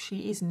quietly.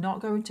 She is not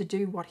going to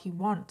do what he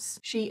wants.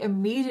 She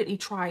immediately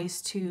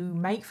tries to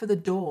make for the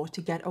door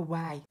to get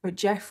away. But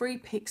Jeffrey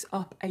picks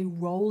up a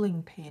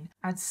rolling pin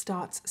and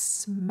starts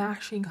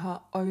smashing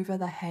her over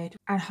the head.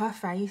 And her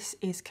face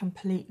is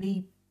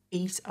completely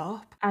beat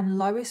up. And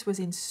Lois was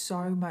in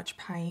so much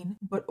pain.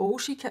 But all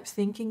she kept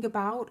thinking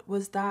about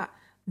was that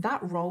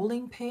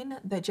rolling pin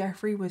that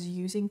Jeffrey was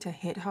using to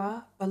hit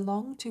her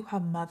belonged to her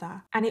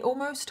mother. And it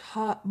almost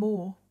hurt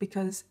more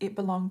because it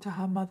belonged to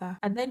her mother.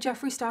 And then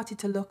Jeffrey started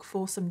to look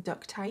for some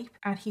duct tape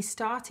and he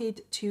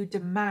started to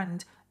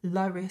demand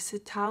Lois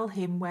tell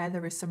him where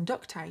there is some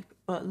duct tape.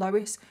 But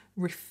Lois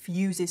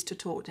refuses to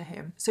talk to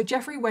him. So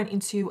Jeffrey went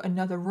into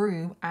another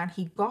room and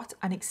he got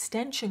an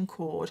extension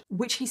cord,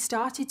 which he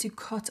started to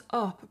cut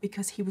up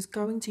because he was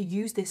going to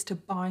use this to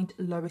bind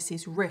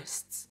Lois's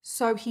wrists.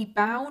 So he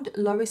bound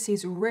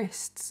Lois's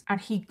wrists and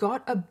he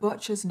got a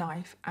butcher's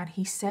knife and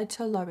he said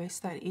to Lois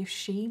that if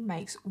she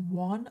makes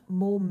one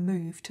more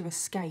move to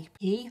escape,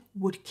 he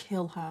would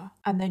kill her.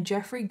 And then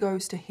Jeffrey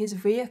goes to his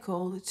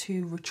vehicle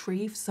to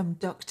retrieve some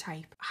duct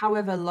tape.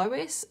 However,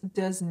 Lois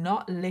does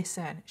not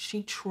listen.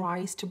 She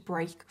tries to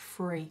break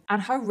free.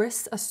 And her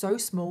wrists are so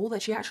small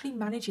that she actually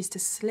manages to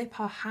slip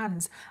her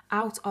hands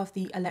out of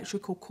the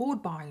electrical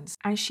cord binds,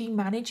 and she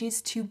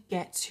manages to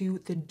get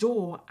to the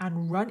door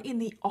and run in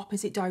the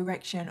opposite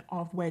direction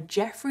of where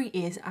Jeffrey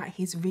is at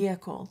his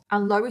vehicle.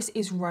 And Lois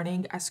is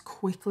running as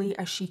quickly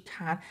as she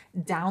can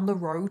down the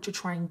road to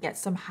try and get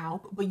some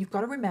help, but you've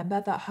got to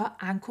remember that her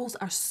ankles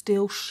are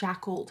still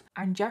shackled.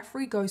 And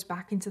Jeffrey goes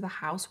back into the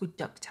house with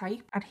duct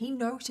tape, and he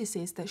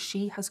notices that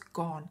she has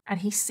gone, and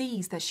he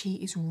sees that she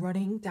is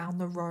running down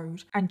the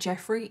road. And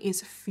Jeffrey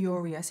is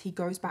furious. He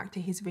goes back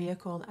to his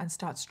vehicle and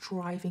starts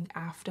driving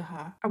after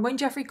her. And when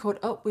Jeffrey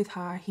caught up with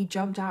her, he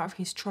jumped out of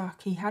his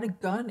truck. He had a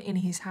gun in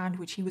his hand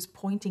which he was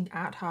pointing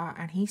at her,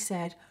 and he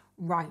said,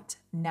 "Right,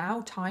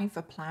 now time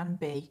for plan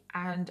B."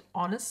 And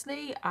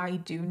honestly, I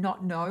do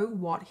not know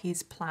what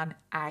his plan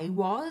A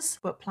was,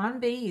 but plan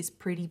B is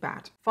pretty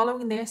bad.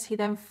 Following this, he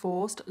then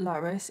forced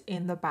Lois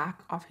in the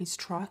back of his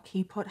truck.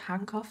 He put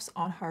handcuffs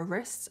on her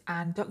wrists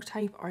and duct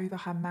tape over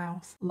her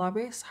mouth.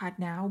 Lois had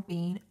now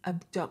been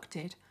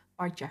abducted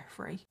by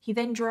Jeffrey. He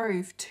then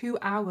drove 2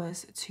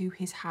 hours to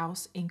his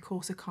house in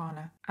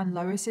Corsicana, and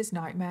Lois's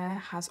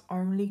nightmare has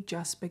only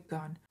just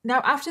begun.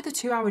 Now, after the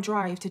 2-hour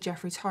drive to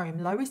Jeffrey's home,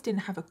 Lois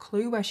didn't have a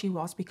clue where she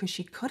was because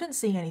she couldn't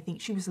see anything.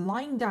 She was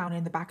lying down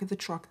in the back of the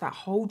truck that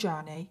whole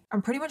journey.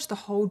 And pretty much the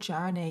whole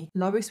journey,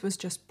 Lois was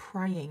just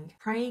praying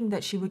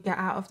that she would get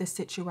out of this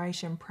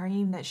situation,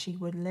 praying that she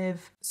would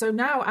live. So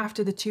now,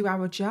 after the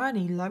 2-hour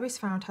journey, Lois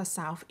found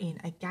herself in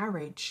a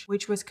garage,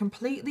 which was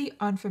completely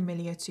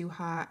unfamiliar to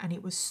her, and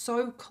it was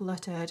so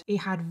cluttered. It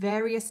had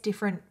various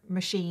different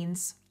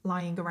machines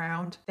lying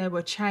around. There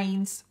were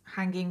chains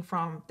hanging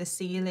from the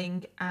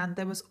ceiling, and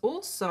there was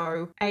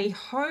also a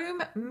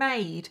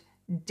homemade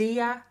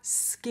deer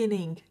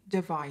skinning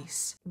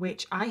device,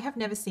 which I have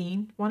never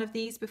seen one of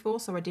these before,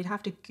 so I did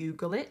have to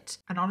Google it.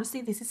 And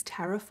honestly, this is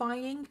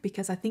terrifying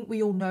because I think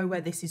we all know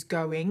where this is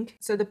going.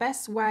 So the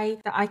best way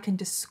that I can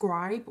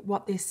describe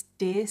what this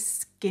deer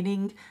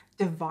skinning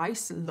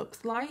device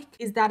looks like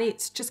is that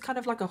it's just kind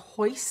of like a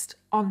hoist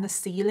on the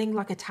ceiling,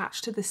 like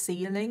attached to the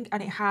ceiling,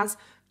 and it has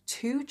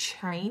 2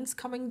 chains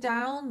coming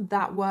down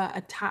that were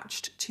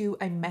attached to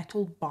a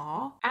metal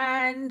bar.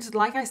 And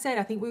like I said,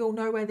 I think we all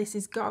know where this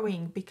is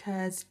going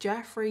because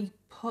Jeffrey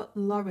put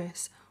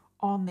Lois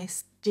on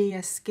this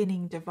deer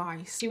skinning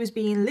device. She was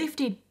being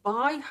lifted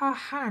by her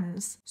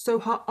hands, so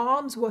her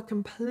arms were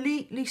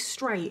completely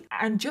straight,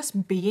 and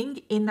just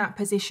being in that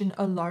position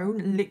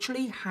alone,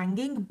 literally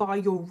hanging by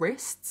your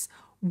wrists,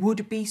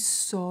 would be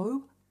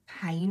so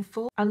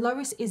painful. And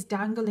Lois is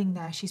dangling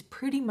there. She's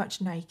pretty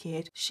much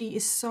naked. She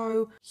is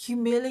so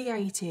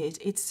humiliated.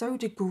 It's so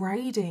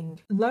degrading.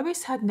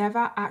 Lois had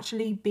never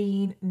actually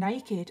been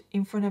naked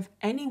in front of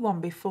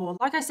anyone before.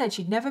 Like I said,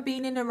 she'd never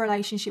been in a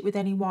relationship with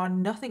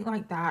anyone, nothing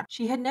like that.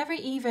 She had never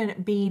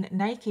even been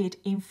naked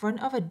in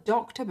front of a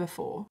doctor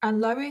before.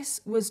 And Lois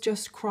was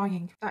just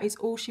crying. That is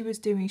all she was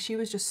doing. She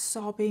was just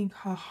sobbing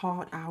her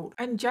heart out.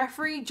 And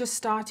Jeffrey just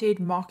started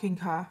mocking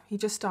her. He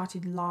just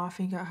started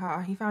laughing at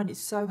her. He found it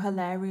so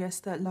hilarious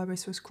that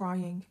Lois was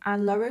crying,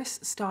 and Lois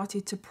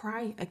started to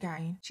pray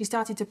again. She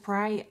started to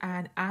pray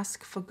and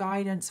ask for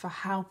guidance, for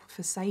help,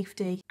 for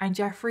safety, and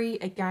Jeffrey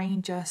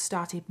again just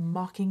started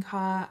mocking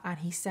her, and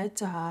he said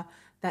to her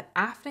that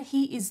after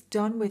he is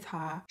done with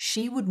her,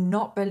 she would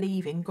not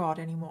believe in God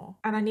anymore.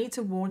 And I need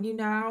to warn you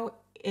now,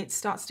 it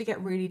starts to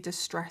get really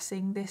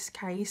distressing, this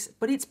case,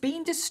 but it's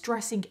been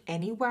distressing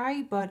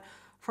anyway, but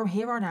from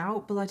here on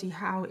out, bloody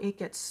hell, it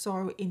gets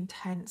so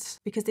intense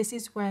because this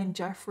is when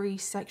Jeffrey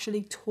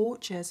sexually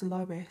tortures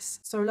Lois.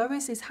 So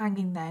Lois is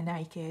hanging there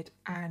naked,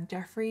 and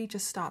Jeffrey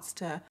just starts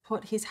to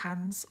put his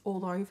hands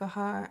all over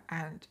her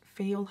and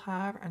feel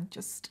her and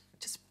just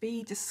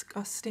be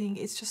disgusting.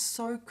 It's just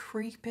so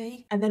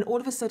creepy. And then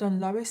all of a sudden,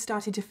 Lois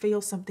started to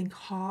feel something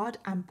hard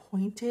and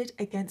pointed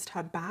against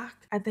her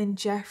back. And then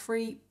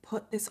Jeffrey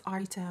put this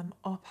item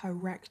up her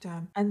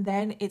rectum, and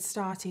then it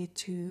started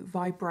to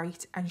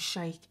vibrate and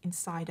shake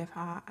inside of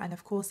her. And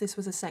of course, this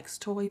was a sex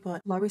toy,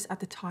 but Lois at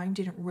the time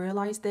didn't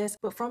realize this.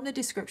 But from the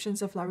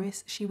descriptions of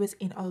Lois, she was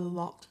in a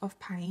lot of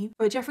pain.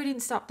 But Jeffrey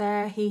didn't stop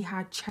there. He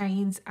had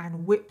chains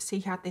and whips.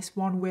 He had this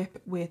one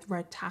whip with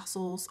red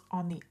tassels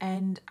on the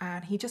end,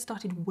 and he just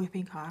started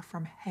whipping her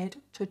from head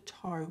to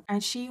toe.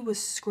 And she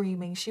was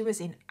screaming. She was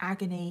in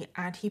agony,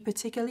 and he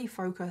particularly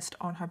focused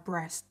on her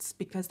breasts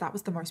because that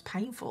was the most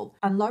painful.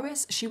 And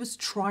Lois, she was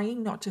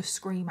trying not to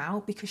scream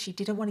out because she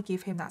didn't want to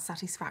give him that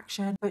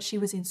satisfaction, but she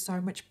was in so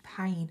much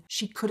pain.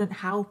 She couldn't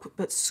help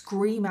but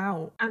scream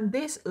out. And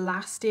this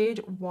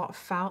lasted what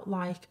felt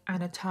like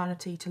an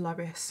eternity to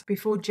Lois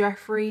before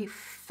Jeffrey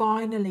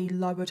finally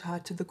lowered her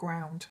to the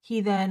ground.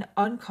 He then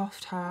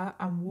uncuffed her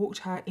and walked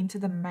her into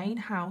the main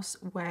house,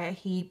 where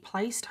he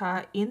placed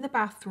her in the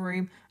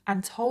bathroom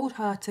and told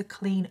her to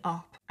clean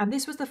up. And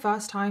this was the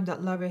first time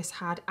that Lois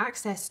had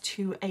access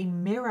to a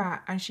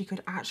mirror and she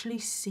could actually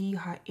see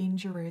her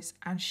injuries,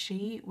 and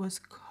she was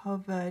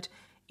covered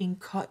in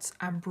cuts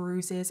and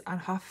bruises,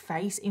 and her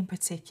face in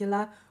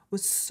particular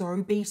was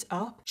so beat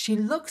up. She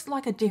looked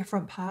like a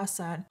different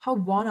person. Her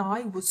one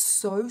eye was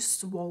so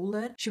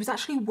swollen. She was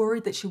actually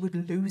worried that she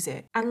would lose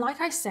it. And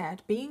like I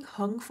said, being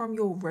hung from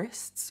your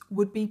wrists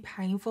would be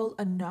painful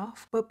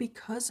enough, but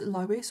because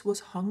Lois was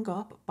hung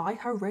up by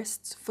her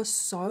wrists for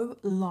so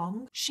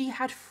long, she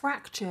had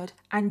fractured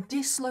and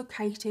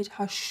dislocated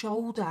her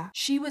shoulder.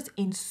 She was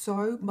in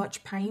so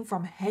much pain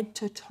from head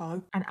to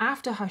toe. And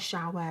after her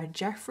shower,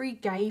 Jeffrey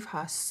gave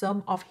her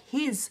some of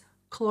his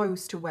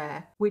clothes to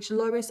wear, which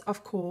Lois,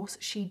 of course,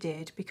 she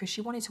did because she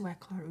wanted to wear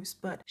clothes,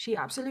 but she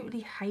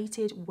absolutely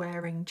hated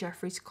wearing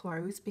Jeffrey's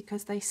clothes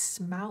because they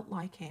smelled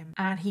like him.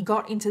 And he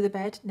got into the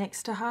bed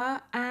next to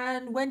her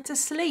and went to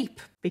sleep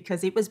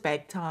because it was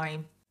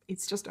bedtime.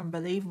 It's just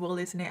unbelievable,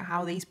 isn't it,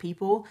 how these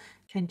people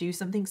can do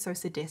something so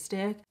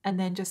sadistic and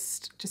then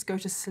just go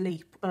to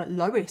sleep.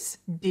 Lois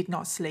did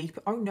not sleep.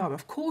 Oh no,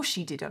 of course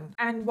she didn't.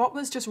 And what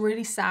was just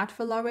really sad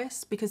for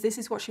Lois, because this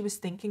is what she was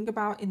thinking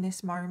about in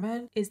this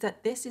moment, is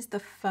that this is the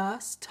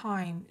first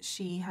time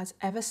she has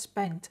ever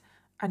spent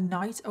a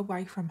night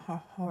away from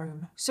her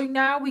home. So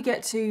now we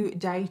get to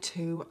day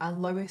 2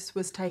 and Lois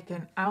was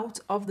taken out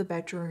of the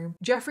bedroom.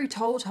 Jeffrey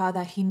told her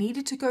that he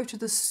needed to go to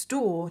the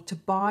store to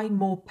buy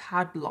more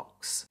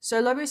padlocks. So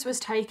Lois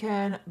was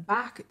taken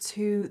back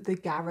to the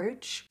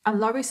garage and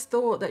Lois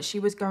thought that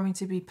she was going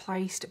to be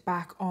placed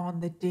back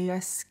on the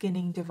deer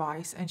skinning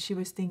device, and she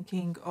was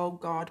thinking, oh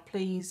God,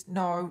 please,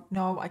 no,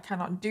 I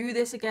cannot do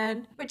this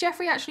again. But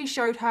Jeffrey actually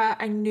showed her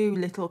a new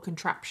little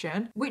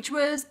contraption, which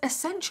was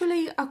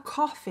essentially a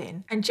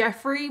coffin. And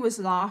Jeffrey was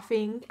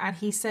laughing and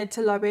he said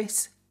to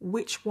Lois,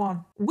 which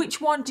one?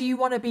 Which one do you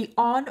want to be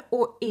on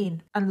or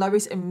in? And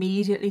Lois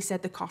immediately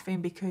said the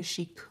coffin because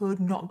she could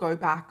not go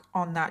back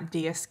on that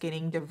deer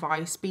skinning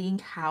device being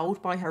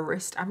held by her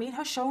wrist. I mean,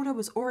 her shoulder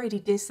was already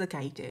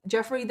dislocated.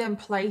 Jeffrey then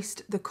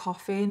placed the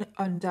coffin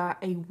under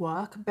a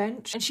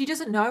workbench, and she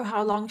doesn't know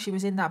how long she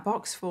was in that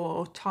box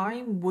for.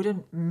 Time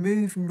wouldn't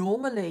move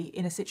normally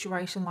in a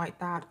situation like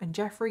that, and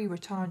Jeffrey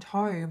returned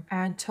home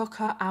and took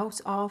her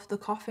out of the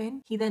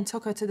coffin. He then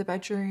took her to the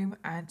bedroom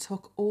and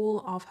took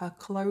all of her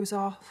clothes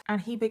off,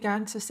 and he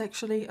began to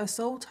sexually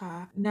assault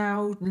her.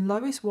 Now,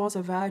 Lois was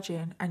a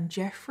virgin and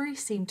Jeffrey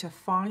seemed to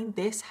find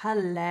this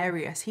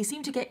hilarious. He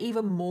seemed to get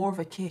even more of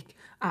a kick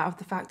out of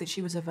the fact that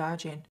she was a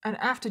virgin. And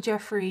after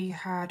Jeffrey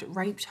had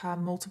raped her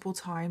multiple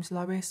times,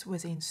 Lois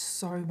was in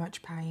so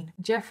much pain.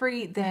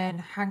 Jeffrey then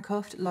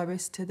handcuffed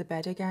Lois to the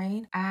bed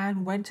again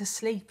and went to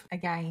sleep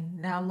again.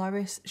 Now,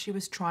 Lois, she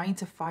was trying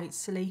to fight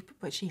sleep,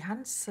 but she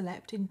hadn't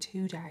slept in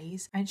 2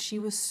 days and she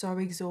was so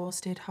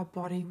exhausted. Her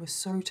body was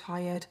so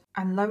tired.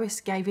 And Lois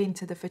gave in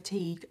to the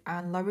fatigue,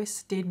 and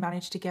Lois did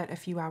manage to get a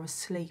few hours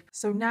sleep.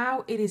 So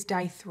now it is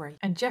day 3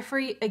 and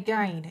Jeffrey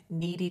again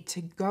needed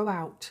to go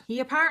out. He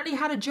apparently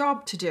had a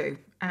job to do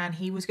and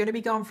he was going to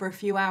be gone for a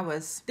few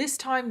hours. This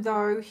time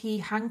though, he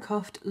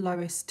handcuffed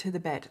Lois to the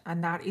bed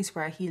and that is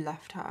where he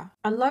left her.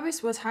 And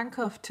Lois was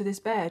handcuffed to this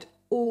bed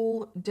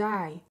all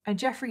day. And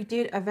Jeffrey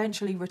did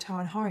eventually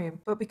return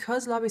home, but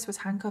because Lois was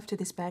handcuffed to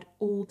this bed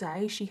all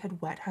day, she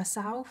had wet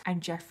herself,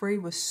 and Jeffrey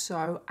was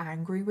so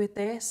angry with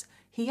this,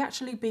 he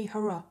actually beat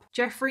her up.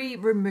 Jeffrey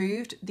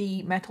removed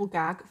the metal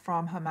gag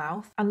from her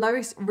mouth, and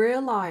Lois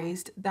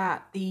realized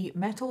that the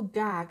metal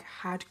gag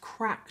had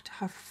cracked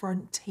her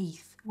front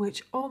teeth,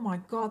 which, oh my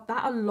God,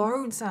 that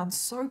alone sounds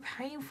so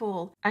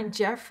painful. And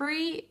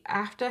Jeffrey,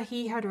 after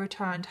he had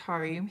returned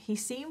home, he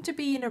seemed to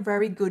be in a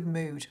very good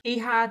mood. He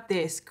had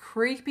this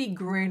creepy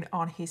grin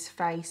on his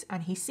face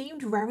and he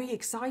seemed very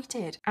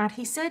excited. And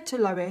he said to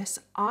Lois,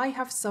 I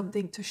have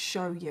something to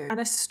show you. And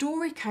a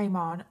story came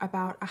on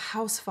about a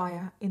house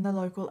fire in the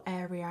local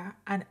area.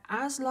 And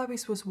as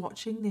Lois was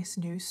watching this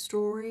news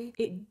story,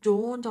 it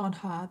dawned on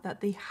her that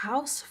the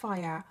house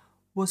fire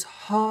was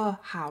her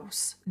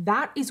house.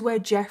 That is where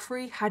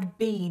Jeffrey had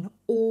been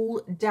all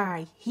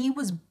day. He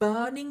was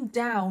burning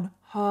down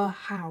her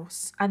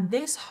house. And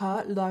this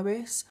hurt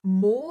Lois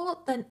more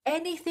than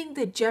anything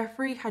that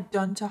Jeffrey had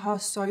done to her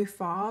so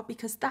far,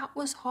 because that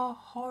was her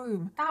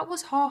home. That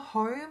was her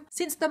home.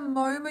 Since the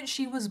moment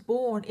she was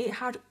born, it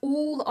had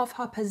all of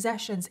her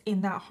possessions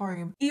in that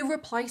home.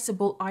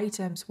 Irreplaceable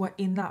items were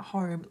in that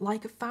home,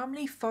 like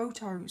family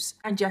photos.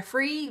 And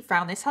Jeffrey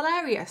found this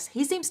hilarious.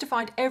 He seems to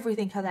find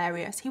everything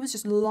hilarious. He was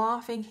just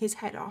laughing his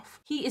head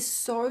off. He is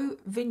so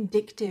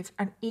vindictive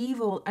and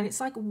evil, and it's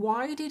like,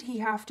 why did he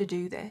have to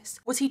do this?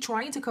 Was he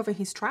trying to cover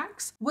his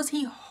tracks? Was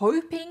he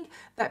hoping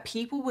that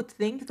people would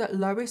think that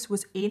Lois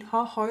was in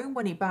her home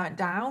when it burnt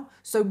down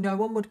so no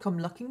one would come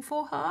looking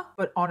for her?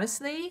 But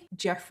honestly,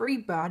 Jeffrey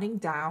burning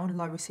down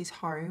Lois's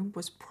home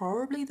was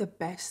probably the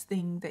best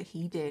thing that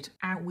he did,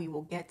 and we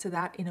will get to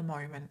that in a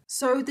moment.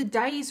 So the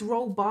days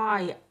roll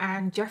by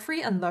and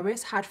Jeffrey and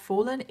Lois had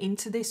fallen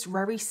into this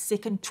very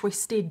sick and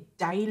twisted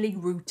daily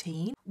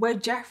routine where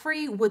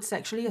Jeffrey would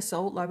sexually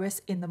assault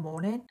Lois in the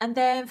morning, and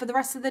then for the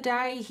rest of the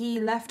day he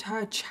left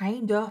her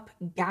chained up,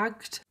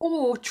 gagged,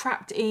 or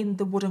trapped in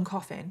the wooden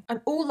coffin.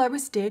 And all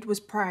Lois did was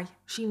pray.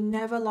 She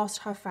never lost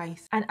her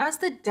faith. And as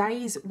the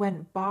days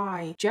went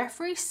by,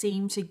 Jeffrey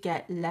seemed to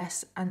get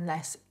less and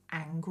less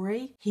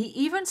angry. He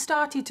even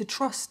started to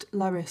trust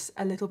Lois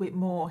a little bit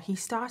more. He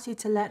started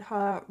to let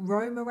her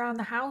roam around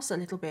the house a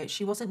little bit.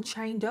 She wasn't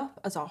chained up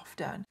as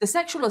often. The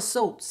sexual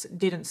assaults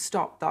didn't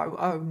stop though.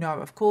 Oh no,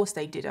 of course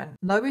they didn't.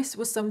 Lois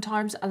was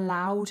sometimes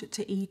allowed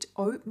to eat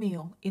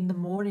oatmeal in the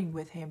morning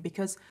with him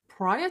because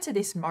prior to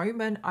this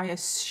moment, I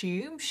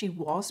assume she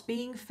was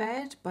being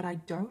fed, but I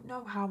don't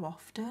know how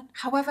often.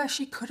 However,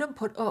 she couldn't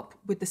put up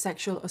with the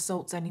sexual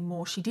assaults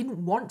anymore. She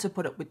didn't want to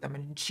put up with them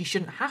and she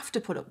shouldn't have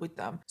to put up with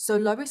them. So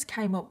Lois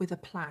came up with a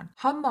plan.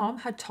 Her mom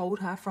had told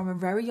her from a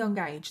very young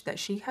age that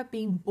she had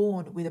been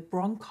born with a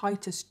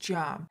bronchitis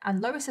germ.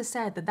 And Lois has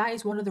said that that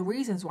is one of the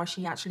reasons why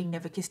she actually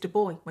never kissed a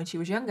boy when she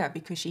was younger,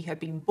 because she had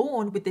been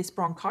born with this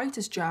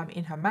bronchitis germ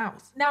in her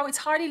mouth. Now, it's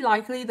highly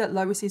likely that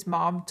Lois's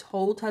mom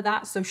told her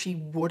that so she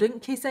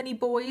wouldn't kiss any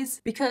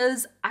boys,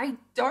 because I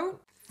don't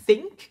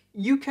think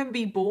you can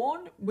be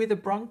born with a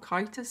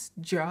bronchitis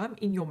germ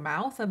in your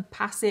mouth and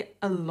pass it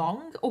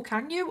along, or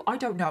can you? I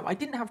don't know. I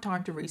didn't have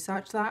time to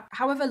research that.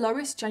 However,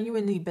 Lois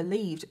genuinely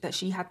believed that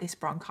she had this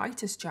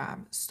bronchitis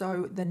germ.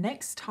 So the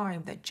next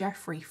time that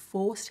Jeffrey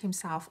forced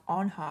himself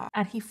on her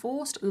and he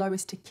forced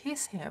Lois to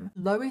kiss him,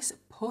 Lois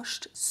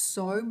pushed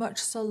so much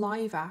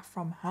saliva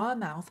from her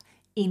mouth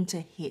into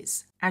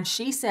his. And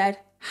she said,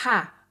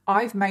 "Ha!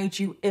 I've made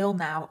you ill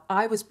now.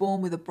 I was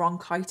born with a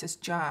bronchitis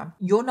germ.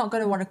 You're not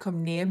going to want to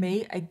come near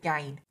me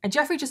again." And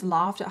Jeffrey just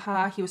laughed at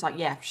her. He was like,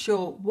 yeah,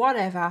 sure,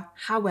 whatever.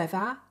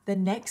 However, the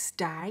next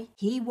day,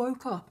 he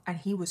woke up and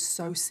he was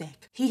so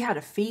sick. He had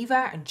a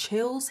fever and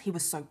chills. He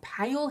was so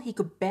pale, he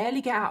could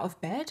barely get out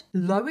of bed.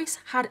 Lois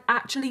had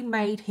actually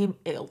made him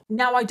ill.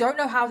 Now, I don't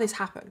know how this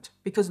happened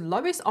because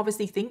Lois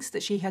obviously thinks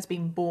that she has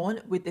been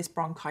born with this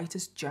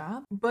bronchitis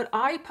germ. But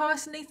I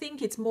personally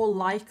think it's more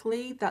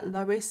likely that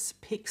Lois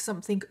picked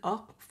something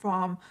up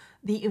from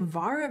the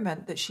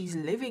environment that she's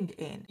living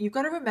in. You've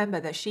got to remember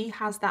that she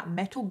has that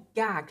metal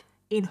gag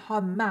in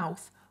her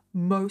mouth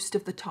most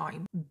of the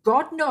time.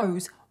 God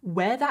knows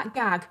where that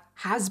gag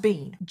has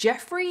been.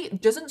 Jeffrey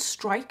doesn't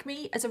strike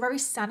me as a very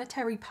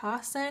sanitary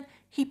person.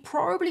 He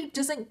probably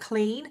doesn't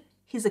clean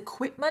his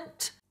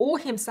equipment or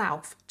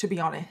himself, to be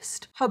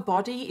honest. Her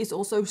body is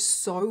also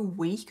so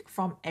weak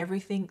from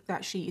everything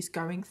that she is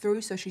going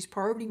through, so she's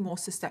probably more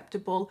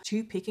susceptible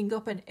to picking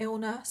up an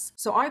illness.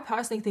 So I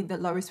personally think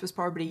that Lois was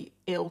probably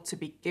ill to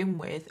begin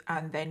with,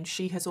 and then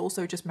she has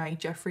also just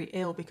made Jeffrey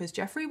ill because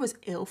Jeffrey was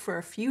ill for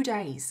a few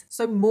days.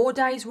 So more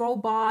days roll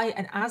by,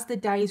 and as the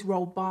days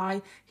roll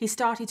by, he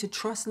started to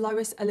trust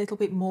Lois a little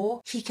bit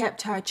more. He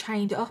kept her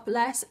chained up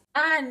less,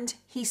 and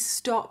he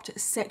stopped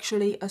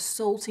sexually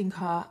assaulting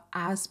her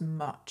as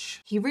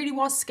much. He really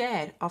was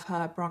scared of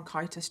her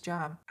bronchitis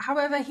germ.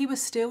 However, he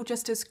was still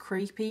just as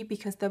creepy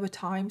because there were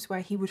times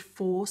where he would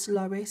force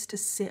Lois to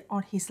sit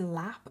on his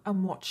lap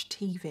and watch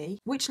TV,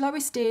 which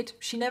Lois did.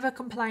 She never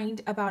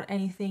complained about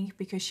anything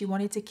because she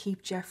wanted to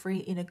keep Jeffrey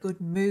in a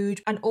good mood.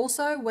 And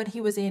also when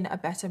he was in a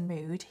better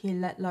mood, he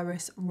let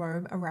Lois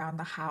roam around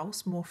the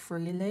house more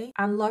freely.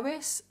 And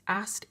Lois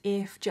asked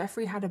if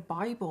Jeffrey had a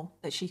Bible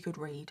that she could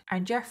read.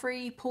 And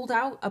Jeffrey pulled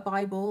out a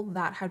Bible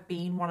that had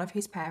been one of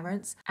his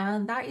parents,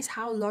 and that is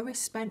how Lois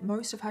spent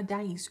most of her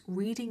days,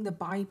 reading the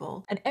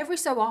Bible. And every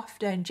so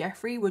often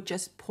Jeffrey would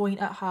just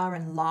point at her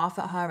and laugh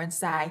at her and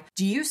say,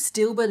 "Do you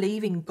still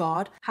believe in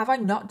God? Have I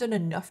not done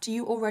enough to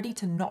you already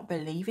to not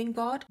believe in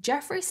God?"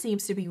 Jeffrey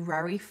seems to be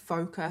very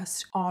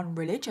focused on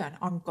religion,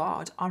 on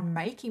God, on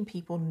making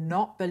people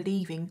not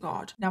believe in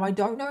God. Now, I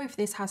don't know if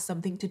this has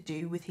something to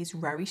do with his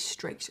very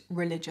strict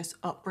religious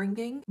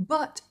upbringing,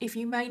 but if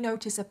you may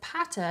notice a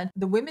pattern,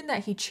 the women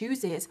that he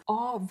chooses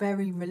are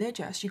very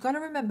religious. You got to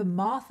remember,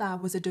 Martha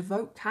was a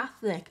devout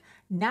Catholic.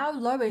 Now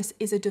Lois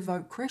is a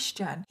devout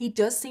Christian. He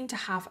does seem to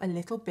have a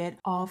little bit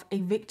of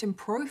a victim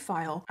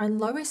profile, and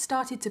Lois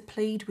started to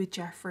plead with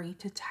Jeffrey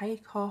to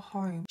take her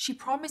home. She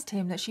promised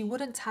him that she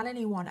wouldn't tell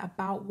anyone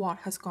about what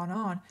has gone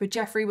on, but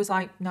Jeffrey was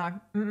like,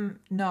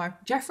 no.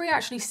 Jeffrey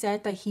actually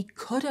said that he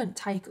couldn't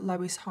take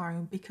Lois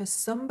home because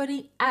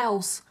somebody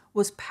else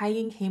was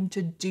paying him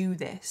to do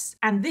this.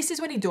 And this is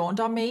when it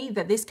dawned on me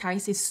that this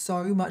case is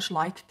so much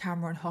like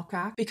Cameron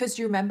Hooker, because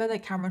do you remember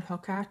that Cameron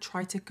Hooker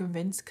tried to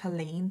convince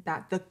Colleen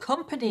that the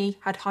company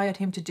had hired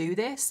him to do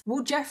this?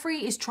 Well,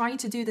 Jeffrey is trying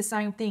to do the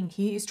same thing.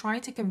 He is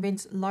trying to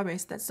convince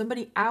Lois that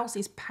somebody else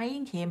is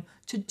paying him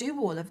to do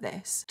all of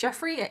this.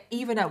 Jeffrey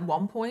even at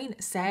one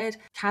point said,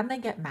 can they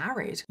get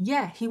married?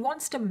 Yeah, he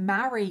wants to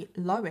marry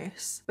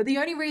Lois. But the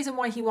only reason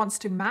why he wants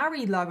to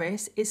marry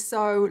Lois is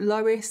so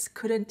Lois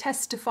couldn't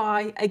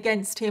testify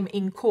against him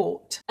in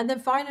court. And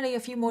then finally a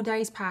few more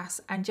days pass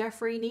and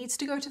Jeffrey needs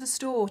to go to the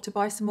store to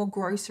buy some more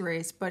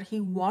groceries, but he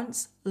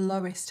wants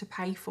Lois to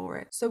pay for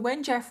it. So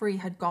when Jeffrey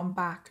had gone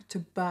back to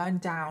burn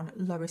down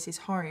Lois's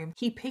home,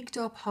 he picked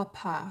up her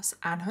purse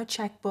and her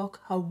checkbook,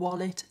 her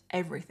wallet,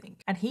 everything.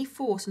 And he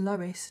forced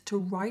Lois to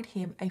write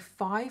him a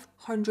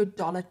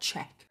 $500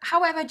 check.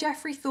 However,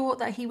 Jeffrey thought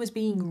that he was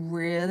being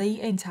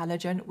really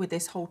intelligent with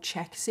this whole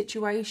check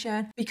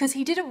situation because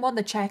he didn't want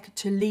the check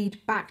to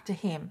lead back to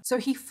him. So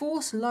he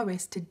forced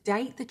Lois to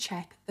date the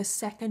check the the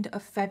 2nd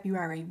of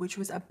February, which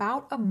was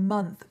about a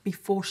month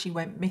before she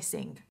went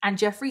missing. And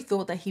Jeffrey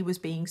thought that he was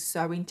being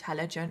so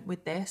intelligent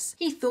with this.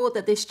 He thought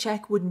that this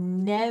check would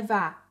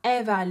never,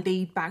 ever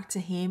lead back to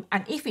him.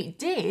 And if it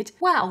did,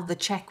 well, the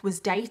check was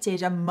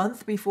dated a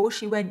month before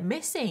she went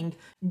missing.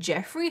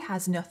 Jeffrey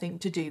has nothing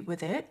to do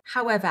with it.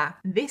 However,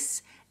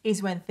 this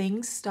is when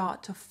things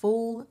start to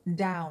fall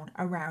down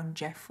around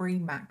Jeffrey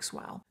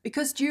Maxwell.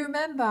 Because do you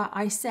remember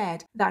I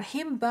said that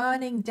him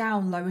burning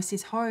down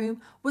Lois's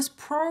home was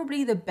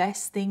probably the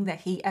best thing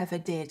that he ever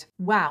did?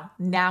 Well,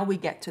 now we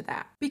get to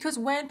that. Because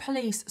when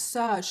police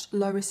searched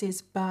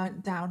Lois's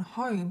burnt down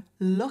home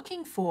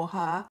looking for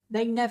her,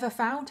 they never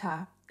found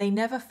her. They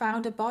never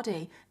found a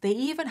body. They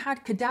even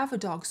had cadaver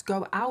dogs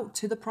go out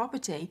to the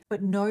property,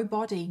 but no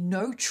body,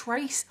 no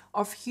trace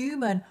of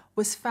human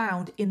was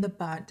found in the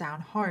burnt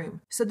down home.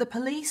 So the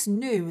police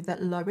knew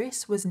that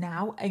Lois was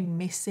now a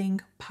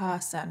missing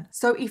person.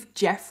 So if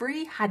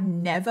Jeffrey had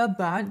never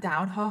burnt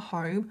down her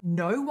home,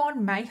 no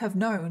one may have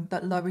known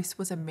that Lois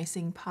was a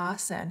missing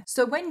person.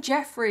 So when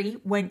Jeffrey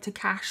went to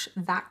cash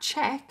that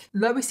check,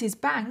 Lois's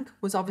bank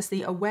was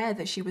obviously aware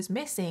that she was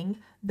missing.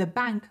 The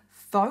bank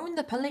phone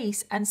the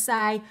police and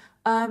say,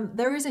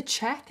 there is a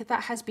check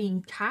that has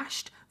been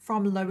cashed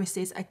from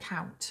Lois's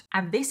account.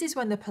 And this is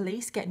when the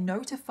police get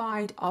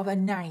notified of a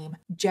name,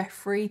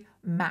 Jeffrey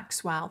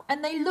Maxwell.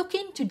 And they look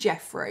into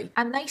Jeffrey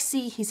and they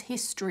see his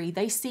history.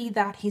 They see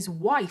that his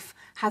wife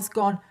has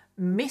gone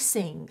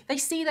missing. They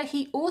see that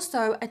he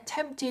also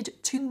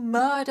attempted to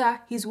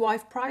murder his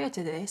wife prior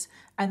to this.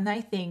 And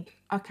they think,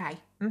 okay,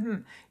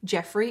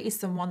 Jeffrey is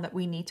someone that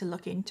we need to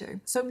look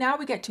into. So now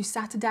we get to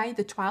Saturday,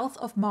 the 12th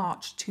of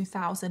March,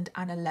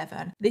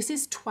 2011. This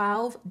is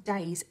 12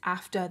 days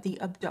after the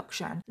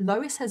abduction.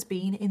 Lois has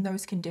been in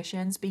those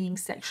conditions, being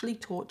sexually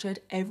tortured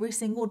every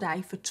single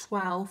day for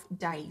 12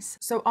 days.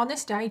 So on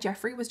this day,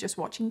 Jeffrey was just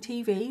watching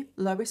TV.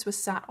 Lois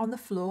was sat on the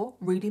floor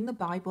reading the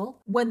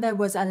Bible when there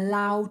was a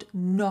loud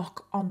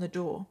knock on the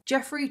door.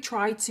 Jeffrey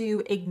tried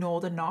to ignore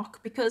the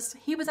knock because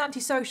he was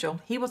antisocial.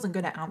 He wasn't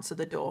going to answer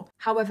the door.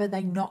 However,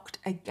 they knocked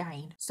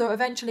again. So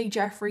eventually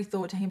Jeffrey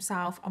thought to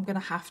himself, I'm going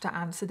to have to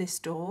answer this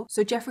door.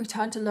 So Jeffrey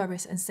turned to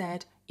Lois and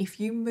said, if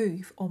you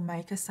move or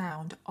make a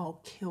sound,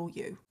 I'll kill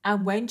you.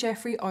 And when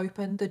Jeffrey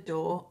opened the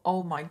door,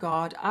 oh my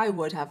God, I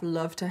would have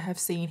loved to have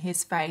seen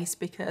his face,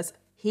 because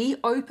he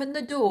opened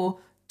the door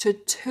to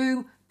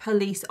 2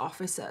 police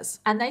officers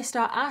and they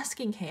start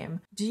asking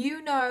him, do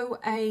you know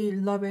a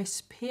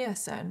Lois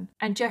Pearson?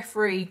 And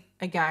Jeffrey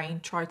again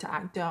tried to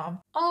act dumb.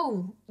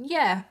 Oh,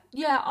 yeah,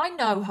 I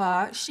know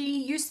her.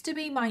 She used to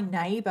be my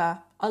neighbor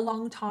a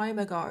long time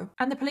ago.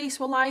 And the police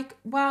were like,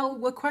 well,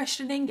 we're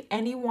questioning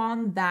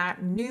anyone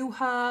that knew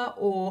her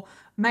or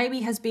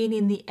maybe has been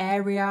in the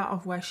area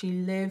of where she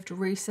lived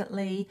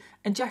recently.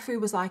 And Jeffrey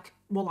was like,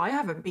 well, I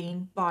haven't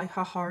been by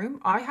her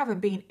home. I haven't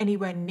been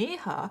anywhere near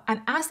her.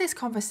 And as this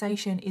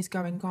conversation is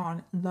going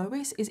on,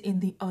 Lois is in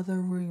the other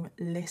room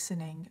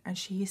listening and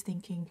she is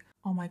thinking,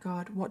 oh my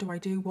God, what do I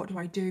do? What do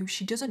I do?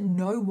 She doesn't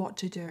know what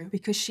to do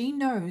because she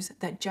knows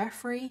that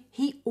Jeffrey,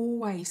 he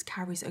always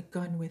carries a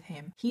gun with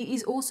him. He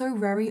is also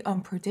very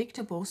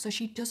unpredictable, so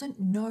she doesn't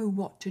know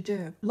what to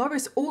do.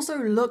 Lois also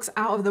looks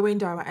out of the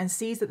window and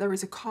sees that there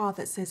is a car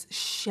that says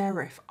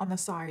sheriff on the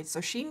side. So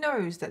she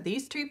knows that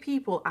these 2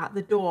 people at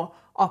the door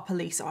are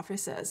police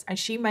officers, and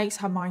she makes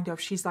her mind up.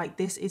 She's like,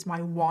 this is my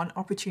one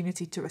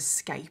opportunity to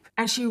escape.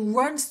 And she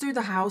runs through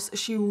the house.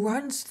 She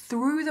runs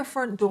through the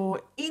front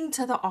door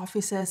into the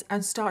officers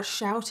and starts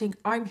shouting,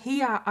 I'm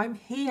here, I'm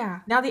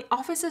here. Now the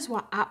officers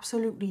were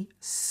absolutely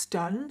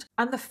stunned.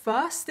 And the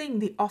first thing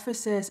the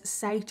officers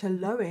say to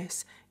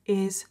Lois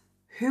is,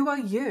 who are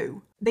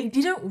you? They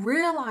didn't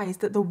realize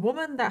that the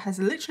woman that has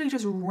literally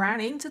just ran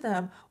into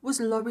them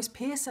was Lois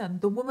Pearson,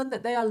 the woman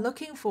that they are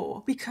looking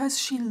for, because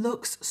she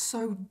looks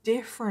so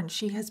different.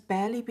 She has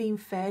barely been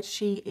fed.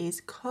 She is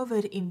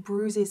covered in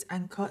bruises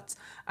and cuts.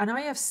 And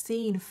I have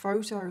seen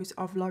photos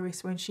of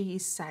Lois when she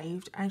is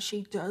saved, and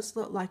she does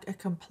look like a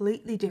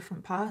completely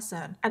different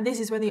person. And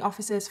this is when the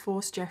officers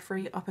force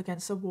Jeffrey up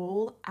against a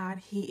wall, and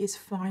he is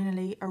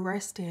finally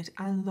arrested,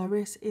 and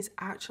Lois is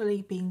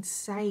actually being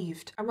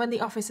saved. And when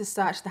the officers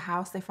search the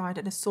house, they find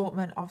an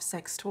assortment of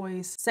sex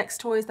toys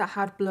that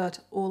had blood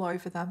all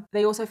over them.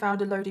 They also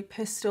found a loaded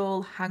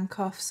pistol,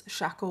 handcuffs,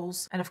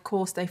 shackles, and of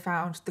course they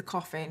found the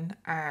coffin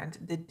and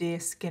the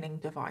deer skinning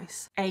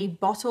device. A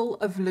bottle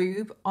of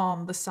lube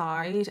on the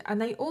side,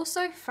 and they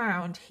also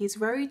found his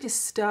very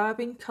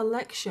disturbing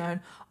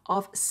collection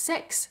of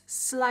sex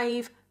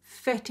slave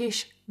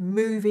fetish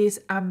movies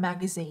and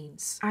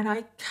magazines. And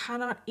I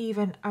cannot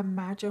even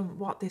imagine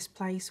what this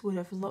place would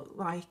have looked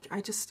like.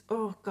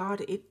 Oh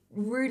God, it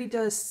really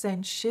does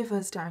send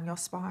shivers down your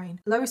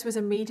spine. Lois was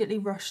immediately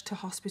rushed to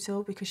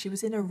hospital because she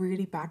was in a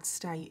really bad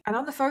state. And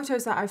on the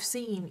photos that I've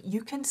seen,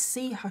 you can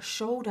see her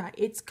shoulder.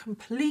 It's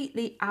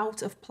completely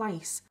out of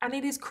place. And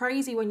it is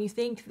crazy when you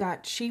think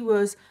that she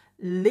was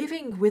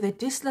living with a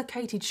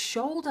dislocated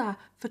shoulder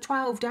for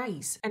 12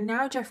 days. And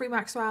now Jeffrey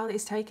Maxwell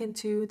is taken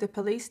to the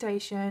police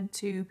station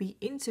to be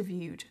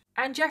interviewed.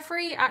 And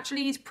Jeffrey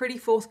actually is pretty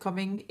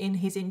forthcoming in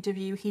his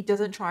interview. He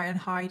doesn't try and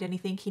hide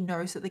anything. He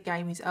knows that the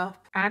game is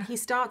up. And he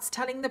starts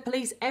telling the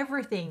police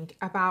everything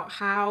about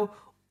how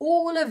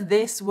all of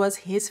this was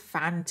his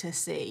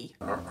fantasy.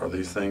 Are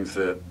these things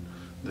that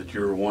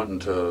you're wanting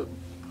to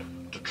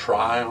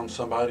try on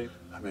somebody?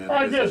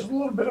 I guess a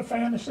little bit of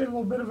fantasy, a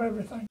little bit of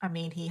everything. I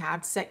mean, he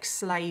had sex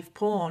slave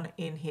porn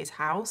in his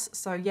house,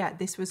 so yeah,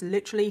 this was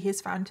literally his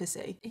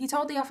fantasy. He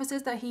told the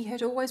officers that he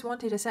had always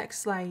wanted a sex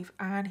slave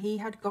and he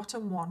had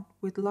gotten one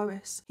with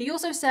Lois. He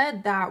also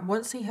said that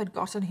once he had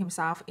gotten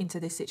himself into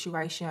this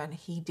situation,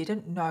 he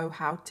didn't know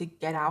how to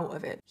get out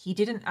of it. He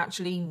didn't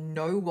actually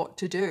know what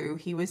to do.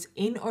 He was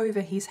in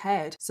over his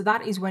head. So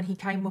that is when he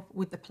came up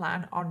with the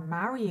plan on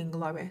marrying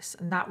Lois,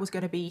 and that was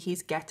going to be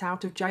his get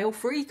out of jail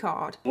free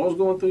card. What was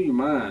going through your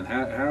mind?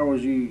 How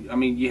was you, I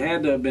mean, you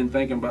had to have been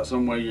thinking about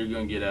some way you're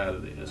going to get out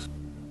of this.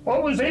 Well, I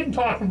was even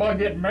talking about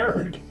getting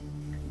married.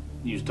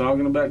 You was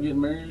talking about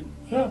getting married?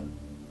 Yeah.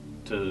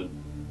 To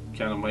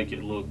kind of make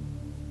it look...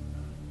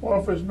 Well,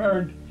 if I was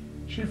married,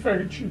 she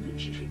figured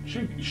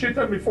she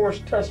couldn't be forced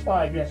to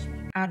testify against me.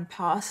 And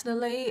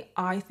personally,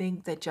 I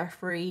think that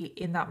Jeffrey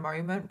in that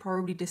moment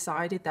probably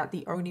decided that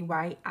the only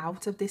way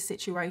out of this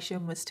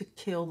situation was to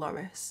kill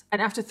Lois.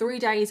 And after 3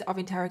 days of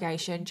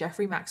interrogation,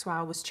 Jeffrey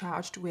Maxwell was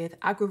charged with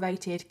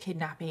aggravated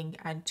kidnapping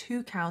and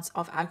 2 counts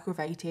of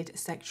aggravated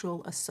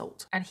sexual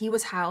assault. And he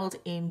was held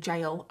in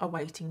jail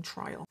awaiting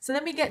trial. So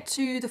then we get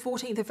to the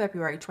 14th of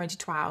February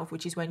 2012,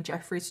 which is when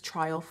Jeffrey's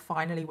trial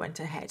finally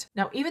went ahead.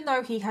 Now, even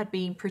though he had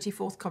been pretty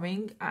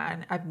forthcoming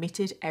and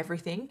admitted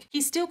everything,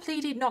 he still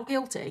pleaded not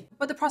guilty.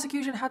 But the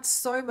prosecution had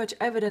so much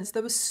evidence.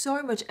 There was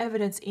so much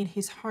evidence in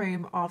his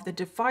home of the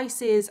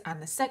devices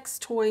and the sex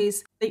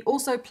toys. They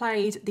also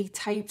played the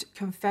taped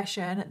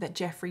confession that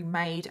Jeffrey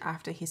made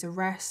after his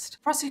arrest.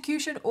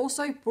 Prosecution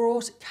also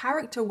brought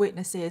character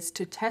witnesses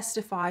to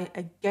testify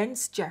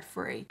against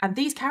Jeffrey. And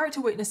these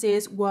character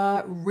witnesses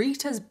were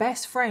Rita's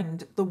best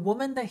friend, the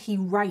woman that he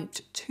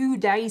raped 2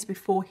 days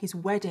before his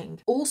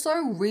wedding. Also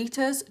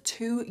Rita's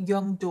 2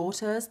 young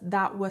daughters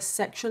that were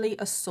sexually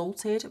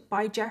assaulted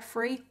by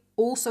Jeffrey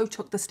also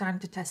took the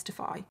stand to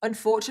testify.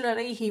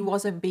 Unfortunately, he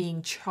wasn't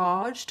being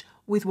charged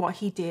with what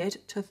he did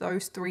to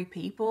those 3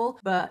 people,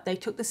 but they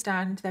took the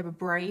stand, they were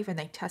brave, and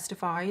they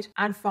testified.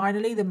 And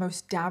finally, the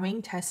most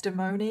damning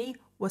testimony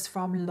was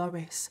from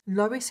Lois.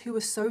 Lois, who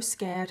was so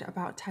scared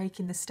about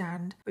taking the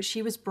stand, but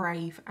she was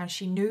brave and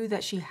she knew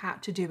that she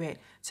had to do it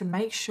to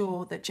make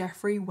sure that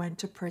Jeffrey went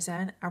to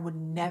prison and would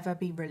never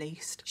be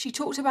released. She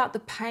talked about the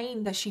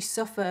pain that she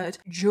suffered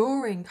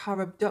during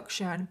her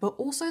abduction, but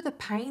also the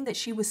pain that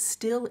she was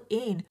still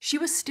in. She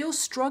was still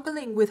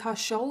struggling with her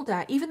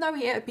shoulder. Even though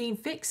it had been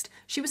fixed,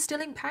 she was still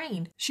in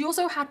pain. She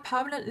also had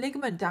permanent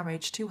ligament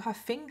damage to her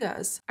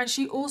fingers. And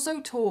she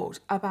also talked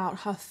about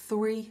her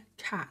 3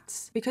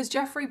 cats, because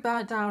Jeffrey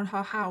burnt down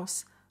her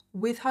house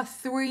with her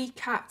 3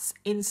 cats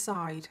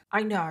inside.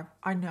 I know,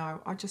 I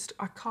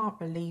can't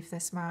believe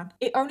this, man.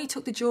 It only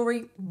took the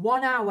jury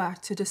 1 hour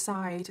to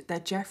decide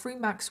that Jeffrey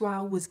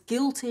Maxwell was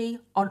guilty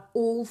on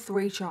all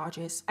 3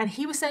 charges. And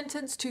he was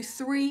sentenced to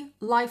 3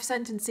 life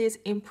sentences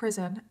in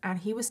prison, and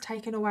he was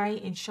taken away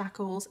in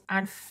shackles,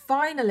 and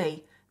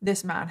finally,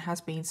 this man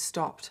has been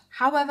stopped.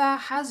 However,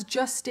 has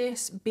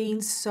justice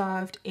been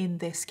served in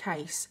this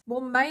case? Well,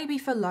 maybe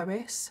for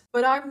Lois,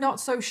 but I'm not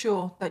so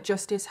sure that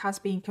justice has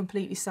been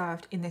completely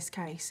served in this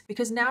case,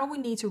 because now we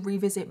need to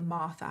revisit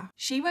Martha.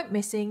 She went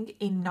missing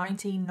in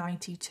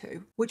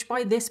 1992, which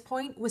by this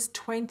point was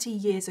 20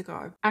 years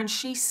ago, and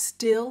she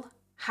still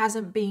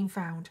hasn't been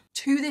found.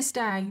 To this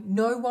day,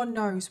 no one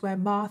knows where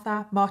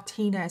Martha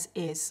Martinez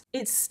is.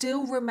 It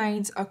still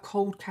remains a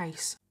cold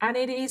case, and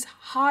it is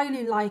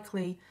highly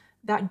likely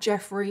that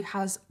Jeffrey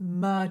has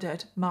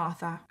murdered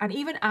Martha. And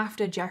even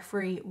after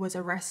Jeffrey was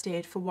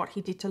arrested for what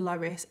he did to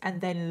Lois and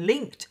then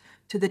linked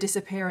to the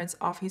disappearance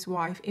of his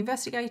wife,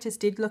 investigators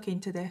did look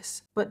into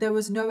this, but there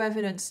was no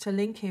evidence to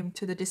link him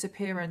to the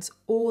disappearance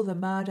or the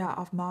murder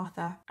of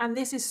Martha. And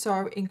this is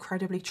so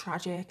incredibly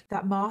tragic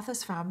that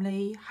Martha's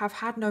family have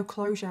had no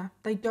closure.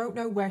 They don't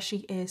know where she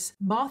is.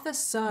 Martha's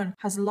son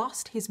has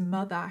lost his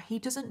mother. He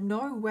doesn't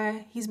know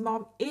where his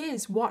mom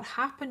is, what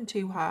happened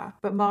to her.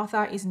 But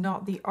Martha is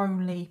not the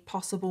only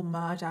possible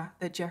murder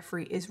that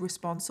Jeffrey is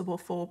responsible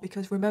for,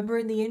 because remember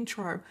in the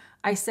intro,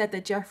 I said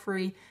that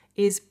Jeffrey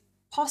is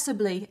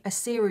possibly a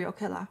serial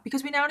killer,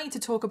 because we now need to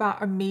talk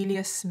about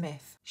Amelia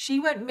Smith. She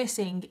went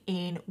missing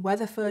in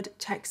Weatherford,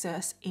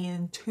 Texas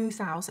in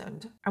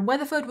 2000, and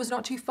Weatherford was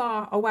not too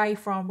far away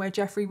from where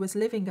Jeffrey was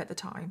living at the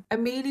time.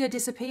 Amelia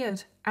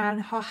disappeared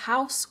and her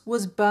house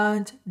was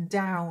burned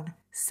down.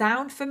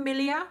 Sound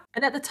familiar?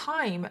 And at the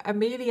time,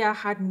 Amelia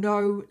had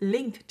no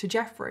link to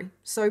Jeffrey,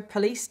 so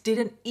police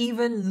didn't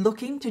even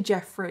look into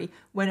Jeffrey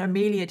when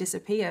Amelia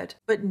disappeared.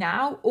 But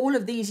now, all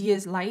of these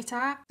years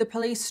later, the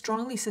police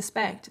strongly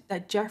suspect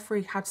that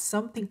Jeffrey had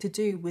something to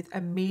do with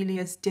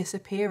Amelia's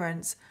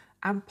disappearance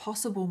and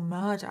possible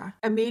murder.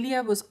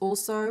 Amelia was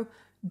also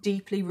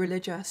deeply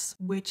religious,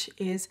 which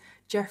is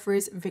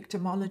Jeffrey's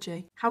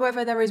victimology.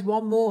 However, there is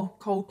one more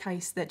cold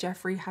case that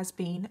Jeffrey has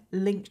been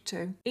linked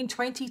to. In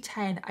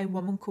 2010, a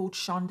woman called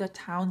Shonda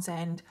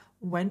Townsend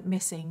went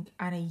missing,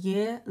 and a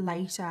year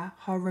later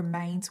her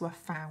remains were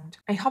found.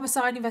 A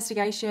homicide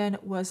investigation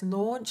was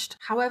launched.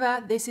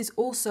 However, this is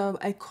also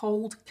a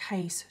cold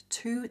case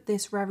to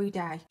this very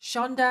day.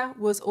 Shonda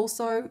was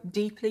also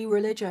deeply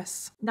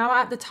religious. Now,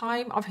 at the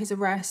time of his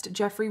arrest,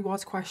 Jeffrey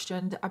was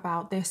questioned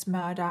about this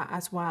murder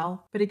as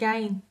well, but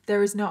again,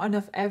 there is not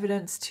enough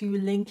evidence to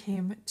link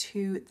him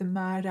to the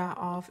murder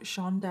of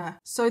Shonda.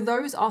 So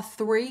those are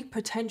 3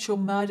 potential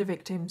murder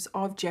victims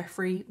of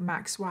Jeffrey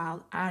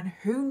Maxwell, and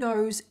who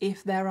knows if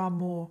there are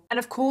more. And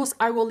of course,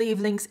 I will leave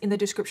links in the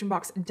description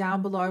box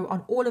down below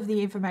on all of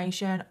the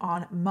information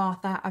on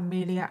Martha,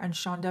 Amelia, and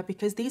Shonda,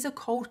 because these are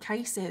cold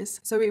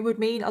cases. So it would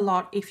mean a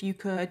lot if you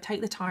could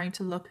take the time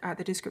to look at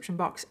the description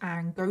box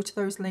and go to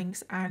those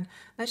links, and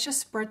let's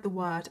just spread the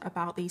word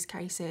about these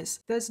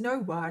cases. There's no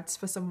words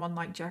for someone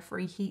like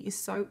Jeffrey. He is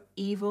so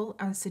evil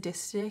and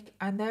sadistic,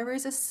 and there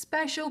is a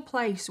special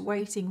place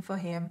waiting for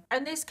him.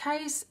 And this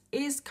case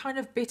is kind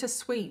of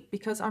bittersweet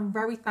because I'm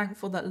very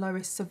thankful that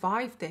Lois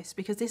survived this,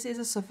 because this is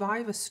a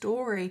survivor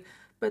story.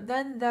 But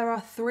then there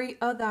are 3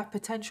 other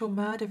potential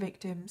murder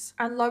victims.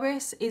 And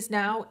Lois is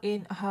now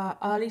in her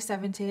early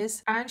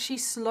 70s, and she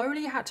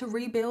slowly had to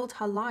rebuild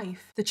her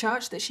life. The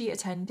church that she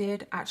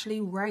attended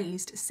actually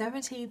raised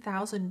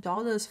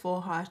 $17,000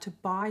 for her to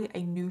buy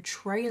a new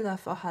trailer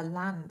for her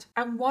land.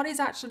 And what is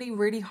actually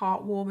really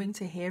heartwarming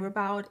to hear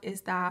about is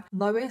that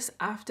Lois,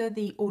 after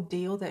the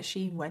ordeal that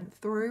she went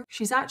through,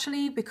 she's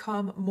actually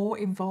become more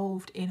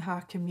involved in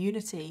her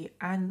community.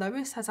 And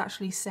Lois has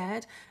actually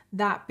said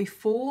that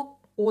before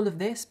all of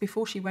this,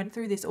 before she went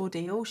through this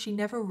ordeal, she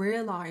never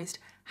realized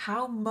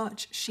how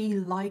much she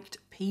liked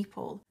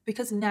people,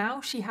 because now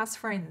she has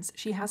friends,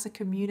 she has a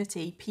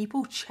community,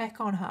 people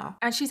check on her,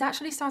 and she's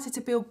actually started to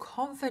build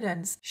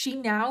confidence. She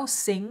now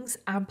sings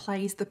and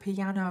plays the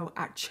piano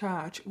at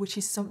church, which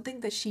is something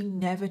that she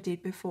never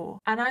did before.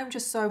 And I'm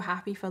just so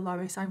happy for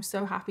Lois. I'm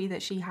so happy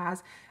that she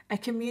has a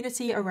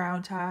community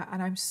around her,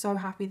 and I'm so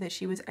happy that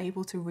she was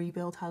able to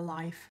rebuild her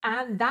life.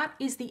 And that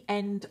is the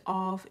end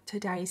of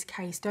today's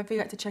case. Don't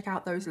forget to check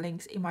out those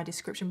links in my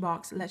description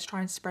box. Let's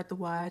try and spread the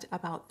word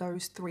about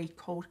those 3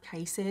 cold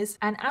cases.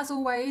 And as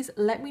always,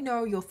 let me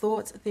know your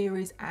thoughts,